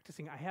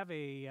practicing. I have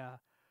a.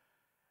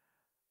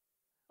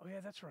 Oh yeah,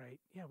 that's right.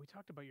 Yeah, we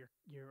talked about your.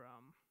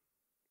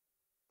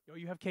 Oh,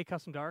 you have K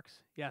custom darks.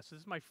 Yeah, so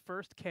this is my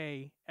first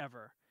K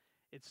ever.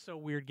 It's so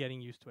weird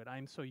getting used to it.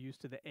 I'm so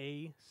used to the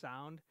A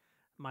sound.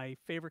 My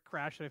favorite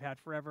crash that I've had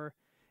forever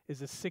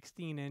is a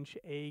 16-inch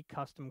A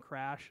custom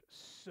crash.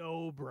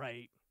 So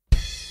bright,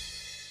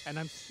 and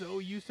I'm so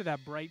used to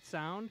that bright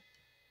sound.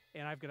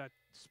 And I've got a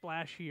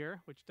splash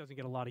here, which doesn't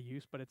get a lot of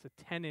use, but it's a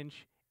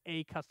 10-inch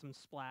A custom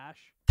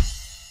splash.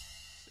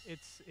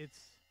 It's.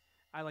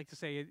 I like to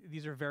say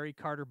these are very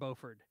Carter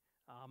Beauford.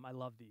 I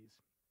love these.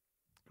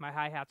 My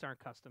hi-hats aren't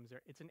customs.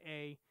 It's an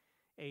A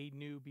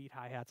new beat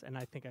hi-hats, and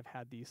I think I've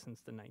had these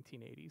since the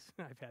 1980s.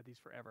 I've had these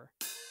forever.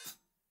 It's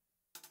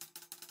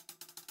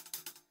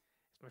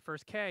my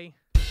first K.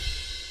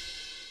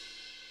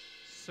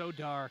 So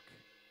dark,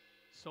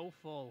 so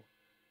full.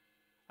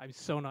 I'm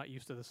so not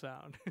used to the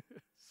sound.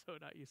 So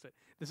not used to it.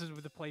 This is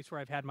the place where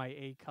I've had my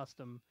A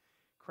custom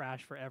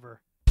crash forever.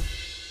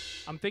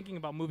 I'm thinking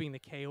about moving the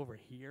K over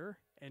here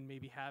and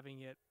maybe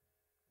having it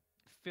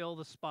fill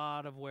the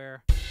spot of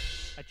where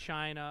a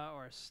China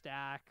or a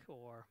stack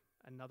or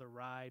another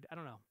ride, I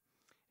don't know,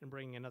 and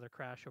bringing another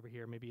crash over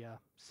here, maybe a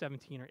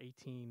 17 or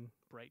 18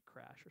 bright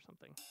crash or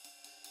something.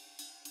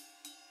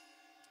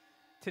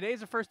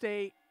 Today's the first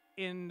day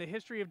in the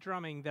history of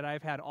drumming that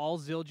I've had all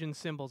Zildjian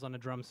cymbals on a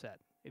drum set.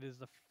 It is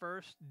the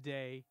first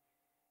day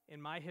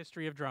in my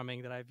history of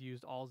drumming that I've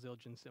used all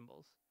Zildjian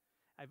cymbals.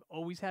 I've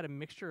always had a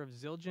mixture of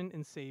Zildjian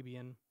and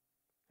Sabian,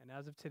 and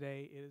as of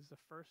today, it is the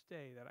first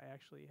day that I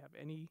actually have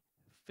any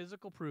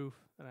physical proof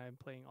that I'm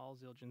playing all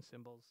Zildjian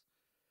cymbals.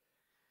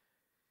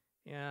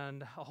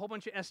 And a whole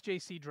bunch of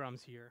SJC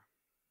drums here.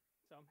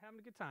 So I'm having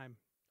a good time.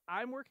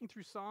 I'm working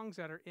through songs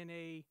that are in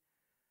a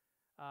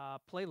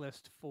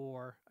playlist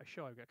for a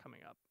show I've got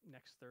coming up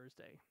next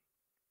Thursday.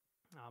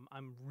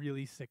 I'm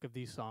really sick of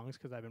these songs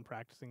because I've been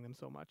practicing them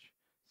so much.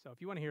 So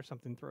if you want to hear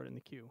something, throw it in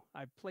the queue.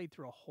 I played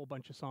through a whole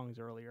bunch of songs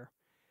earlier,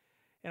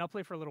 and I'll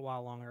play for a little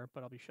while longer,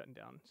 but I'll be shutting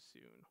down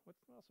soon. What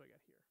else do I got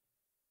here?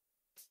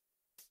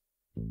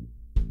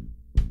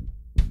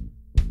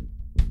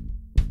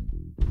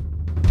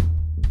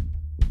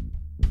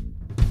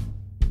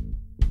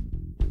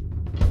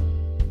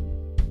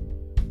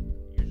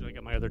 Usually I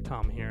got my other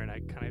tom here, and I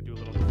kind of do a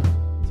little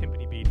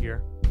timpani beat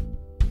here,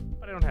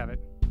 but I don't have it.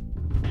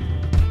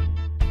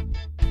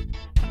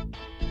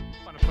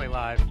 Fun to play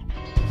live.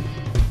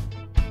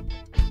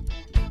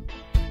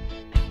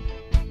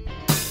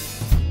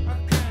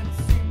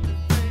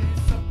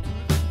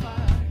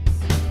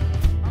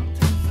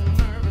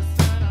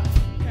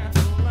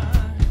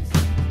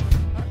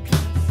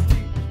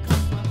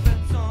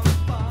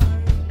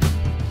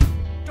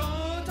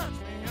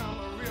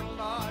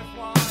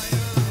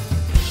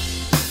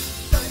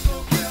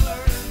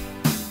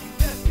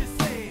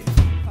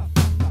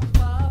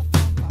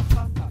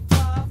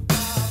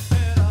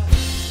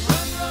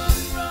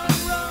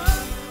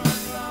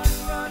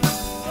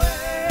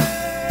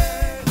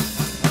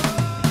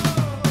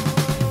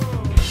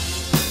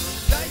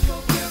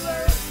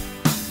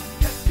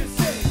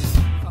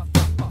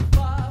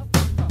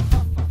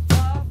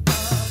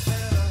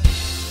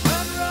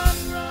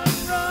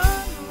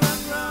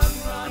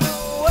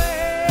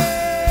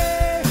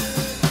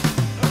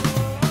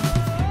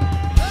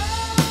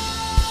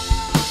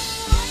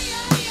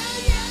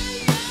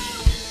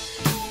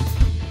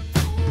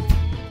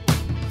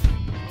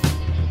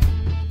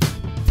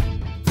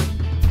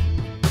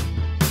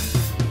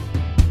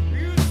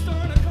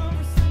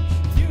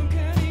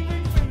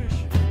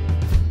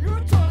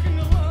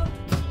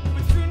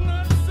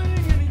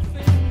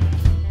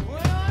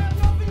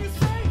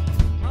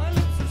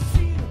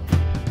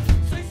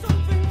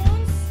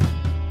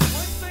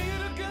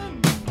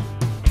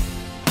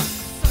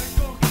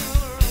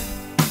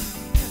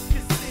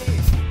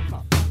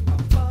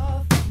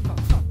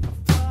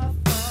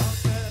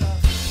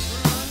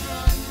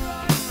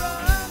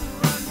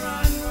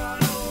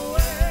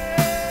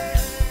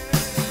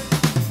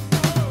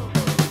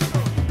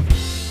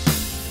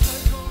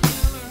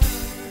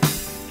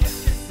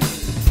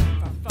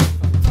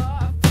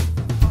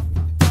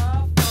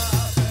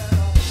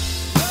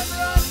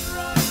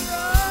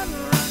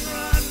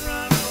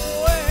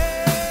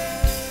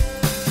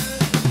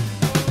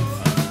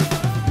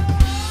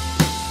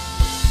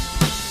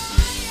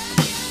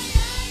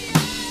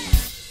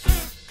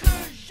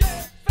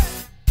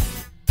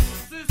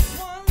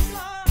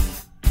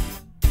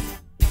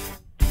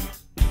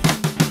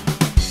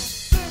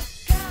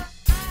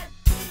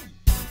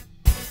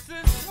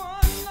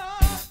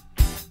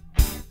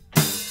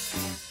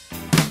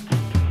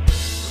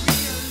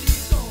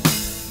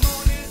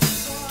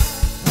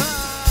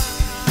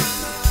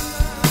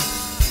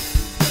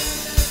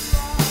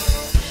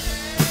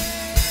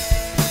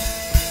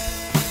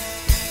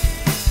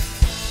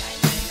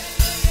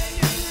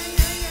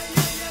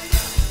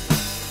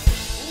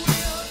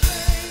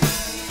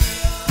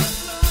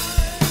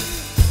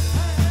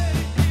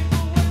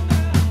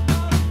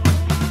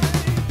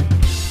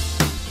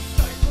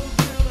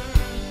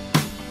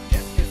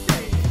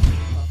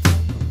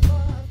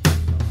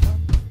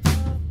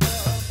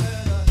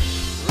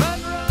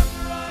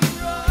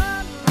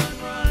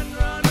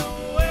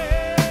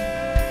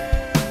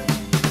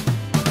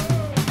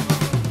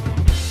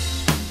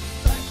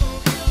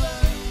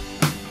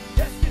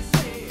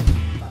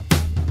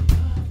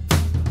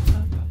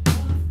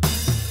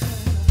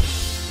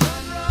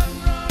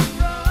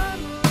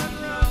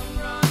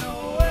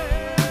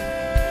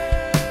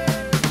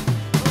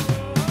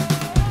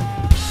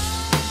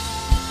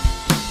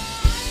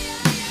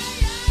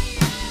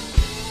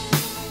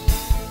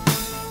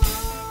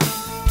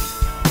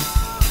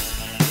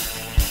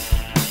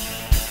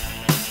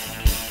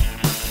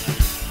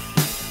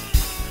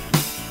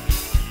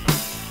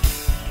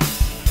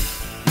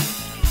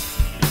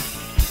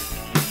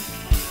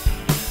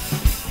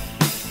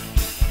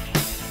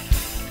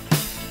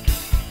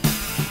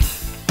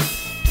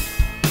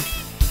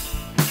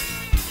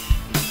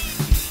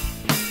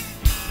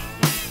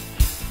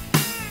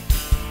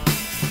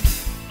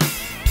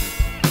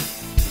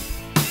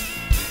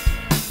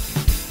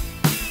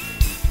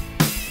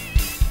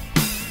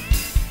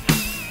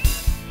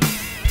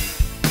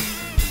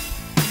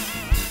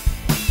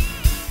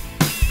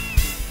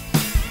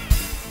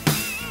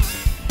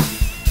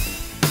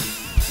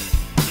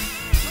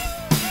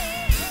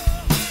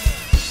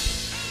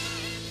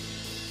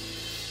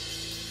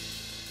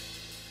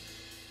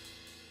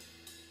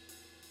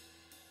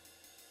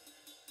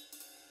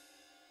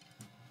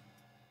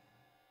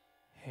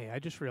 Hey, I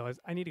just realized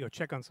I need to go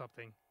check on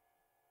something.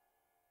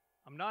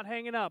 I'm not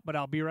hanging up, but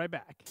I'll be right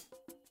back.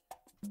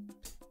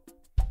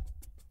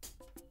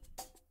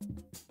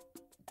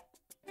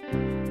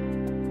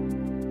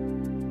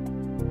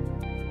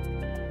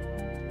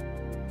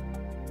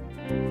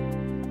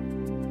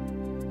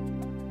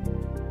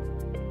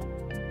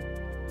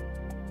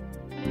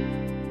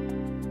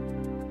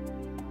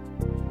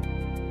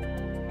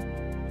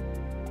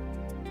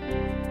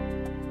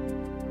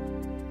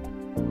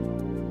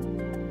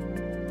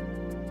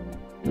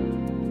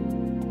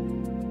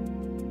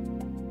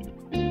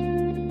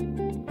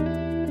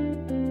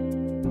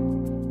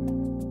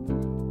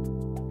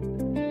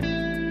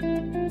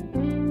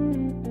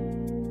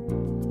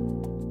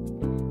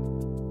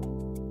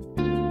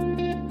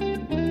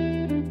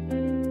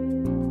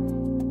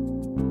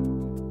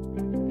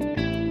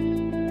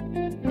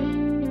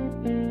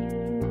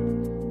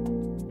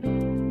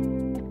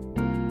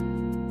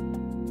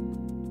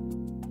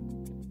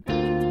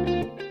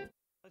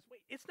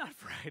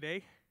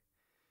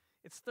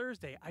 It's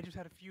Thursday. I just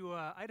had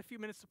I had a few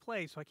minutes to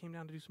play, so I came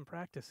down to do some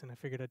practice, and I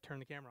figured I'd turn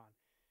the camera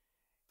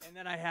on. And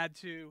then I had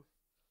to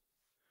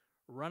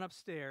run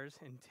upstairs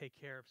and take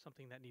care of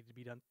something that needed to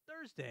be done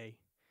Thursday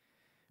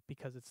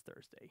because it's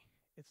Thursday.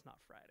 It's not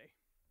Friday.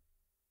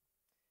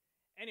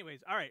 Anyways,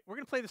 all right, we're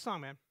gonna play the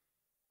song, man.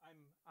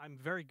 I'm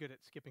very good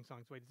at skipping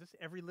songs. Wait, is this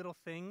every little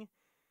thing?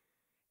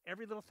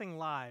 Every little thing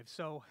live.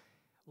 So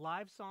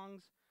live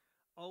songs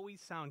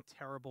always sound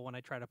terrible when I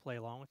try to play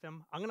along with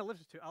them. I'll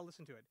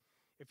listen to it.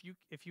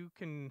 If you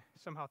can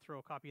somehow throw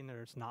a copy in there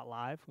that's not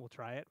live, we'll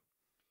try it.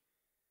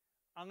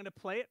 I'm gonna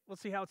play it. We'll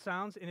see how it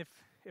sounds, and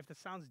if the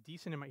sound's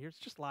decent in my ears,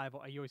 just live.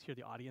 You always hear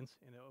the audience,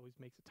 and it always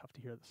makes it tough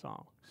to hear the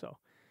song. So,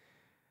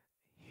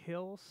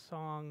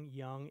 Hillsong,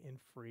 Young and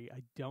Free.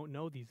 I don't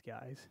know these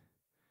guys,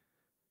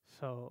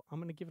 so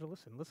I'm gonna give it a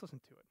listen. Let's listen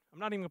to it. I'm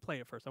not even gonna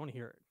play it first. I want to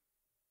hear it.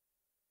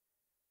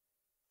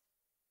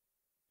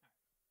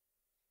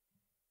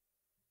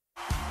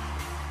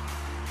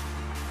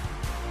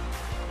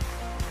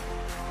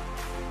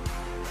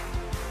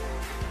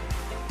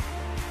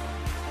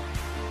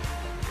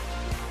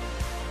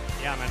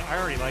 Yeah, man, I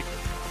already like it.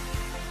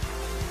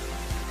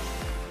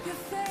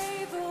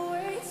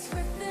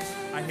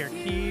 I hear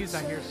keys,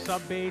 I hear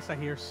sub bass, I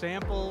hear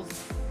samples,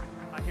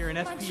 I hear an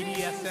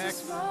SPD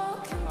SX.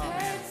 Oh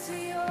man,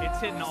 it's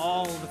hitting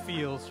all the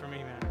feels for me,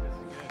 man. This is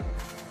good.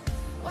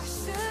 Why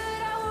should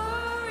I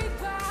worry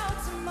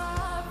about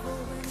tomorrow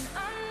when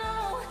I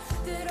know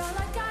that all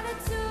I gotta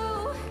do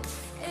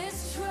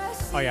is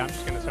trust? Oh yeah, I'm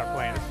just gonna start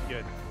playing. This is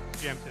good.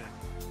 Jam to it.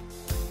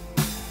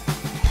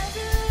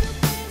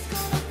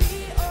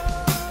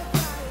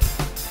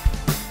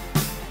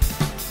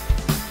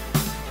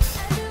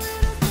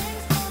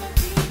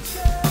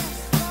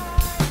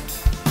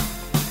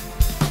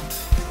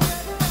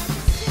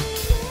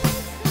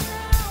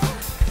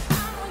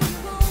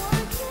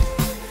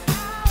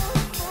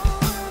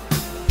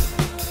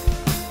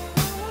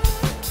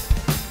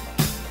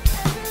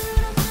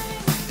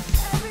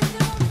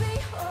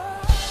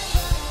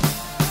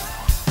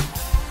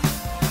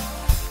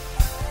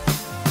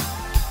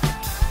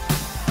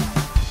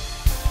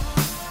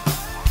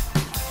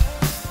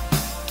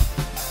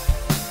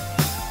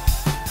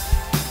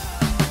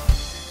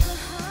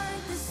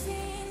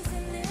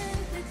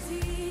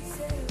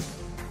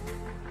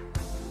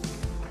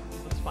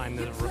 Find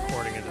the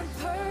recording of this.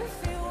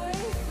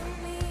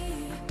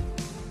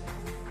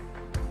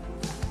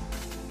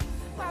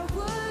 Why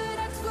would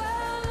I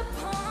dwell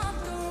upon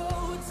the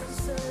roads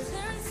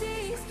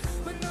uncertainties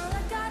when all I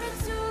gotta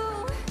do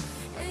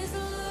is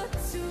look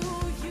to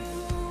you?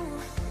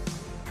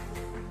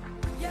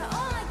 Yeah,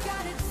 all I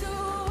gotta do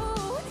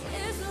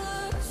is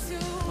look to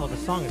Oh, the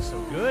song is so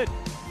good.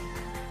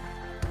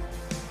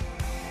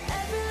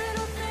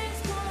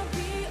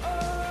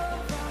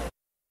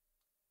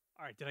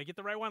 All right, did I get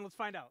the right one? Let's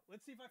find out.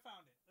 Let's see if I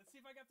found it. Let's see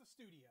if I got the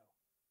studio.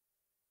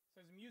 It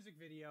says music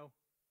video.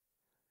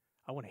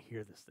 I want to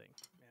hear this thing.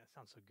 Man, it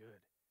sounds so good.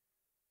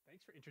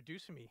 Thanks for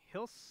introducing me.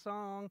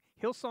 Hillsong,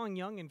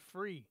 Young and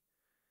Free.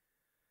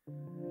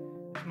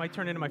 This might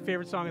turn into my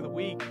favorite song of the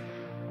week.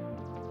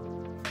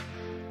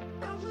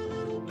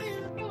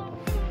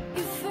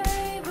 You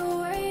fade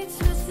away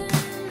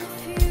within the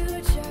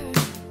future.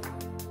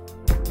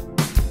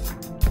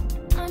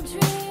 Our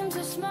dreams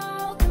are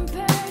small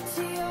compared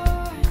to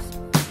yours.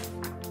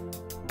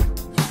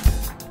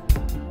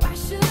 Why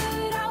should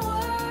I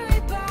worry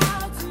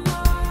about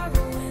tomorrow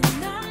when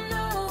I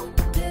know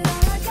that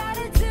all I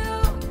gotta do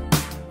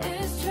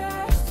is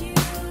trust you,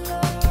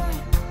 Lord?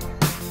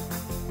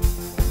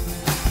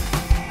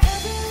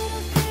 Every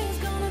little thing's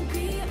gonna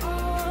be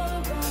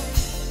alright.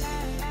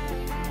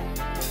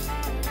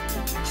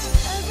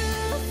 Every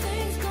little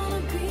thing's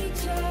gonna be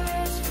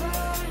just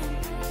fine.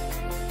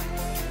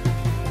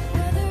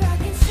 Whether I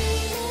can see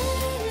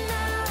it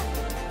now,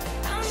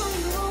 I know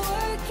you will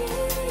work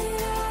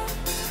it out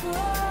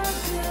for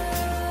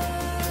good.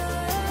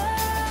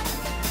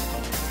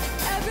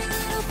 Every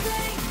little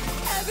thing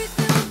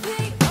will be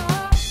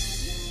alright.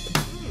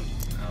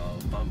 Our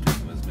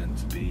bumping was meant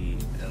to be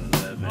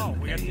 11 Oh,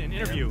 we got an a.m.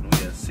 interview. We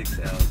are 6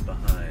 hours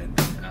behind.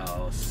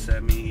 Our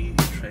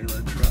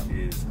semi-trailer truck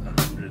is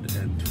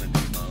 120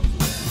 miles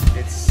away.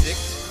 It's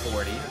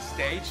 6:40.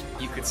 Stage,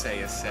 you could say,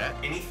 is set.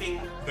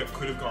 Anything that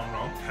could have gone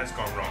wrong has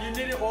gone wrong. You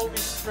need to all be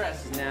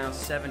stressed. Now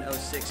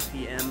 7:06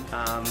 p.m.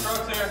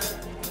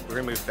 We're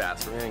gonna move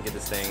fast. We're gonna get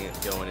this thing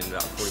going in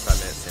about 45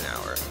 minutes to an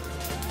hour.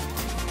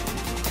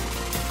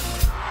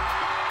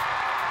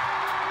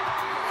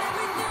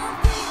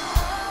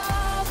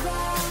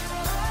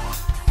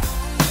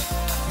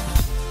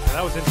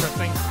 That was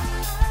interesting.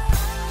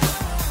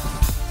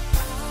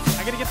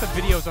 I gotta get the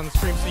videos on the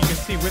stream so you can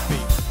see with me.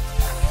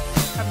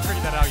 Haven't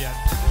figured that out yet.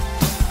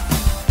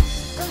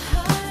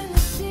 Behind the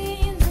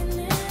scenes and in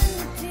the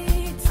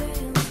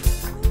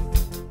details,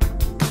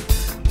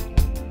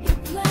 you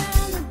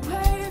plan the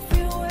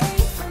perfect way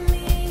for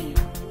me.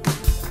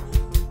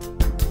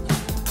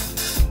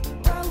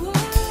 Why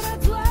would I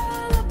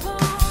dwell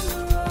upon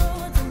the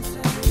roads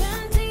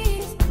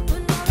uncertainties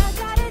when all I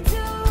gotta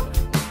do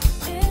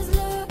is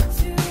look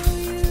to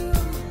you?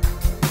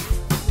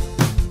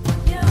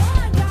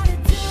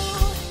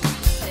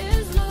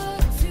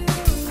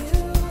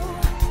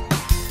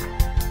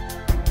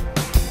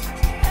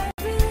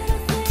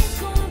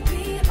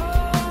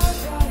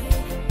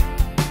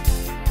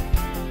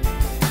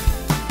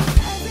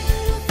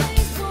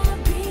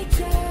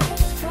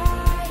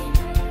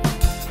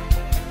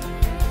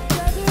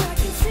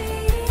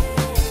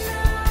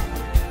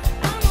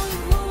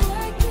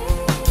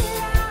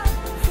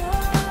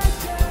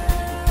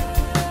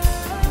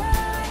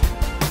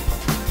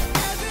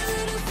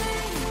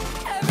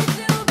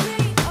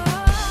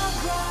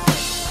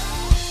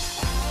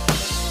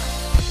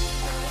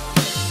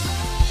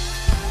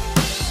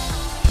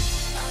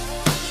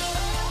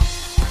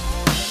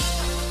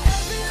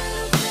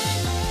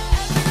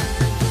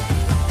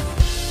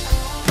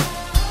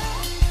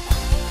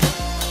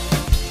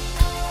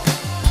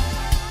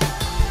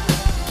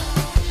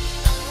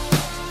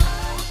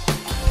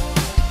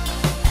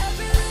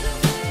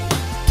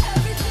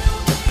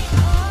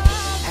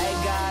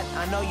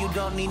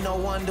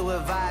 one to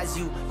advise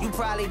you. You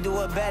probably do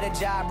a better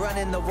job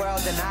running the world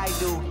than I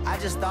do. I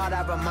just thought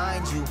I'd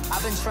remind you,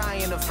 I've been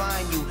trying to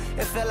find you.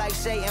 It feel like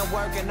Satan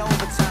working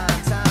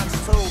overtime,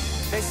 times two.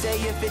 They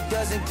say if it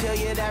doesn't kill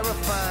you, that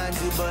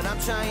refines you. But I'm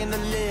trying to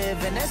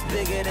live, and that's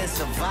bigger than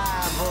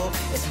survival.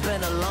 It's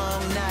been a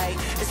long night,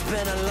 it's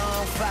been a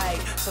long fight.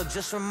 So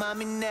just remind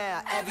me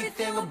now,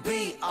 everything will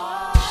be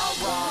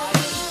alright.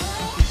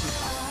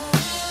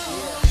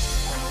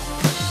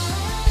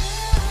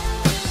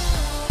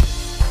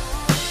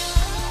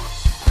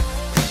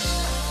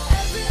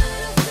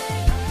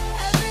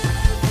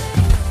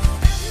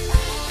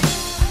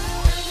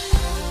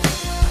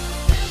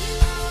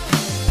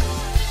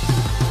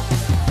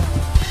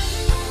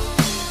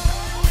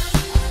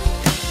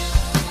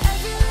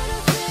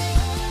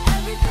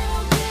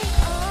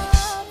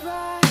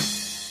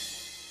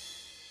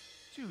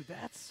 Dude,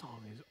 that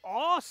song is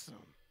awesome.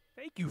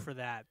 Thank you for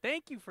that.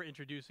 Thank you for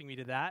introducing me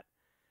to that.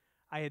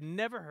 I had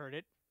never heard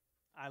it.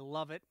 I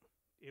love it.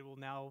 It will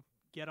now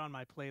get on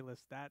my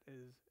playlist. That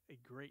is a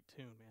great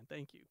tune, man.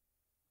 Thank you.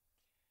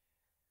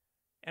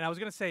 And I was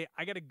going to say,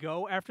 I got to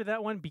go after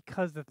that one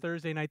because the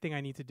Thursday night thing I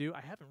need to do,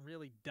 I haven't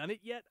really done it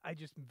yet. I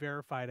just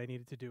verified I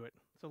needed to do it.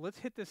 So let's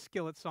hit this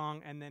Skillet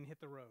song and then hit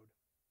the road.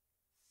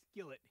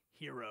 Skillet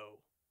Hero.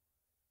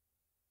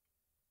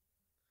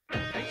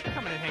 Thanks for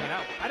coming and hanging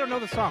out. I don't know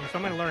the song, so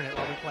I'm going to learn it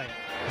while we play it.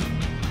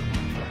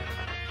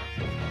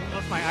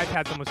 Unless my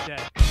iPad's almost dead.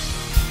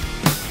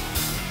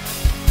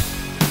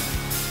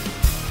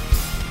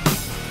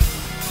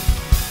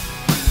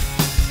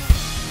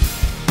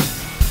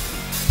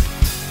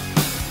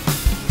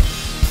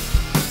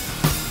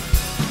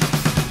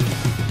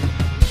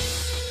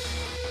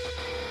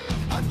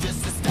 I'm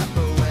just a step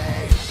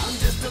away, I'm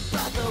just a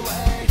breath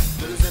away,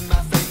 losing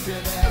my faith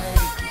today.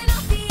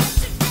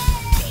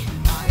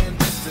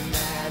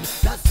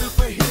 Not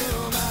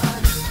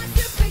superhuman.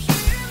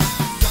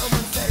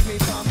 Someone save me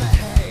from the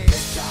hate.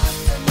 It's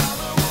just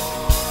another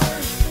war.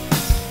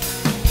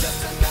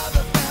 Just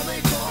another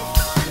family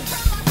torn.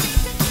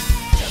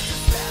 Just a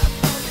step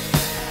on the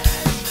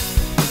edge.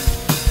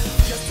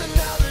 Just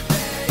another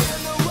day in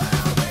the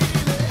world we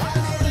live. I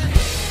need a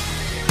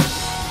hero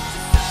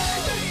to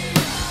save me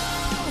now.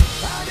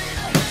 I need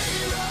a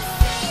hero.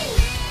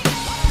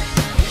 I need a hero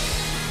to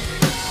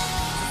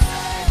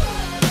save my life.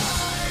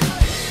 A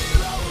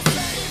hero will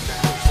save me.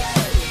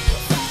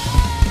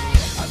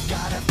 I've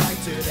gotta fight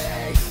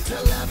today to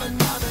live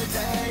another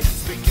day.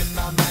 Speaking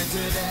my mind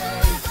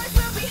today.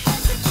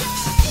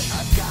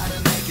 I've gotta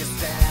make a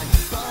stand,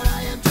 but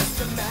I am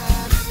just a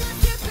man.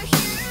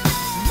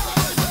 No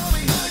one will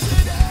be hurt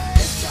today.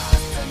 It's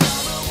just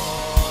another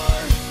war.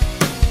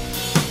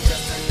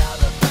 Just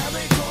another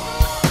family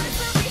torn.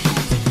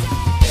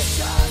 It's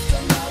just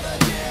another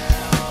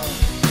kill.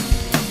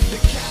 The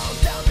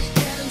countdown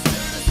begins to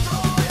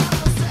destroy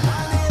ourselves.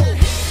 I need a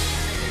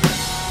hero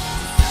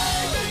to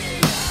save me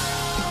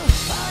now.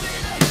 I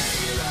need a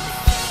hero.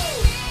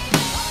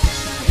 I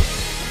need a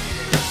hero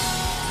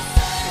to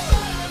save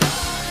my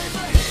life.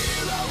 A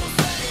hero will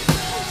save me.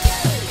 I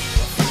need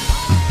a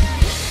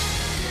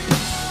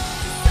hero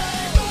to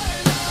save my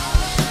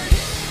life.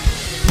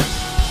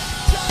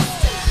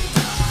 Just in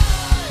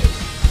time.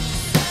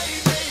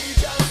 Save me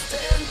just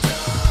in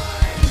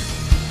time.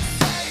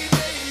 Save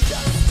me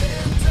just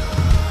in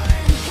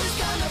time. Who's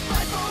gonna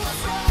fight for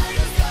what's right?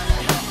 Who's gonna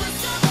help us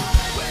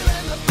survive? We're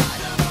in the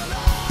fight of our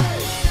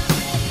lives.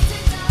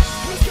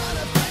 Who's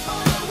gonna fight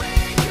for the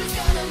weak? Who's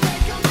gonna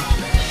make 'em for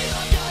me?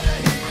 I got a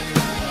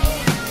hero.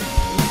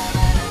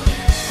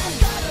 I've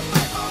gotta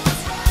fight for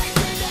what's right.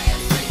 Today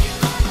I'm speaking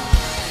my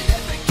mind.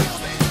 If it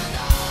kills me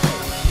tonight,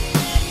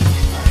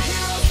 a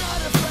hero's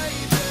not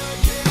afraid to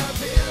give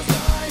his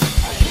life.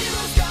 A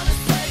hero's gonna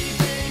save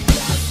me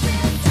just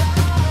in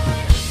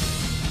time.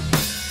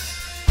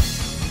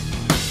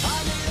 I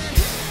need a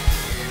hero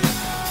to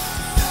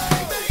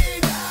save me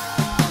now.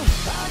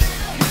 I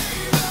need a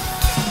hero.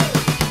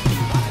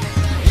 I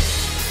need a hero to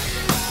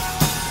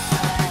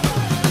save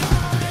my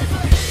life.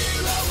 A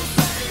hero will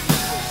save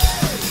me.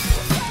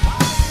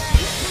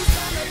 Who's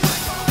gonna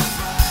fight for what's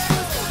right? Who's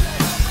gonna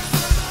help us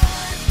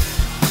survive?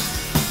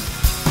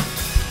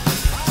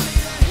 I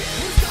need a hero.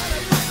 Who's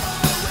gonna fight for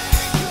the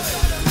weak? Who's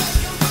gonna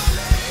make 'em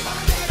believe? I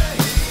need a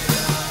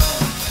hero.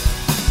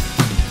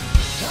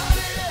 I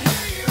need a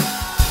hero.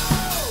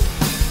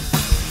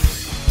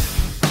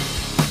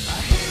 A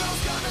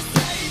hero's gonna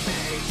save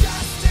me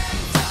just in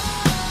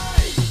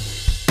time.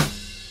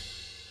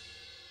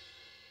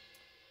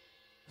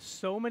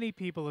 So many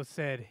people have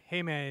said,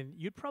 hey man,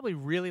 you'd probably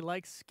really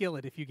like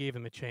Skillet if you gave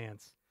him a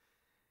chance.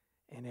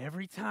 And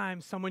every time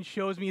someone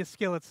shows me a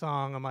Skillet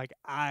song, I'm like,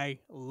 I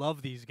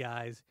love these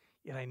guys,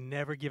 yet I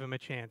never give them a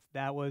chance.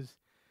 That was,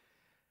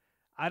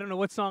 I don't know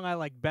what song I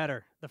like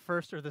better, the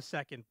first or the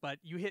second, but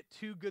you hit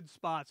two good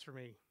spots for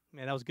me.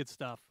 Man, that was good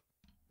stuff.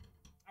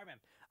 All right, man,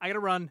 I got to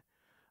run.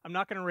 I'm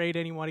not going to raid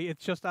anybody.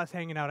 It's just us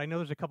hanging out. I know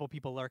there's a couple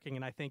people lurking,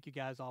 and I thank you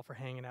guys all for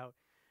hanging out.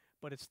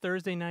 But it's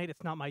Thursday night.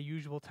 It's not my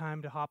usual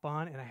time to hop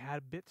on, and I had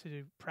a bit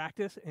to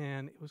practice,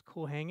 and it was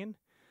cool hanging.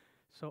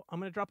 So I'm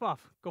going to drop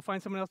off. Go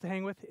find someone else to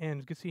hang with, and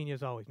it's good seeing you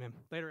as always, man.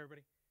 Later,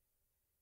 everybody.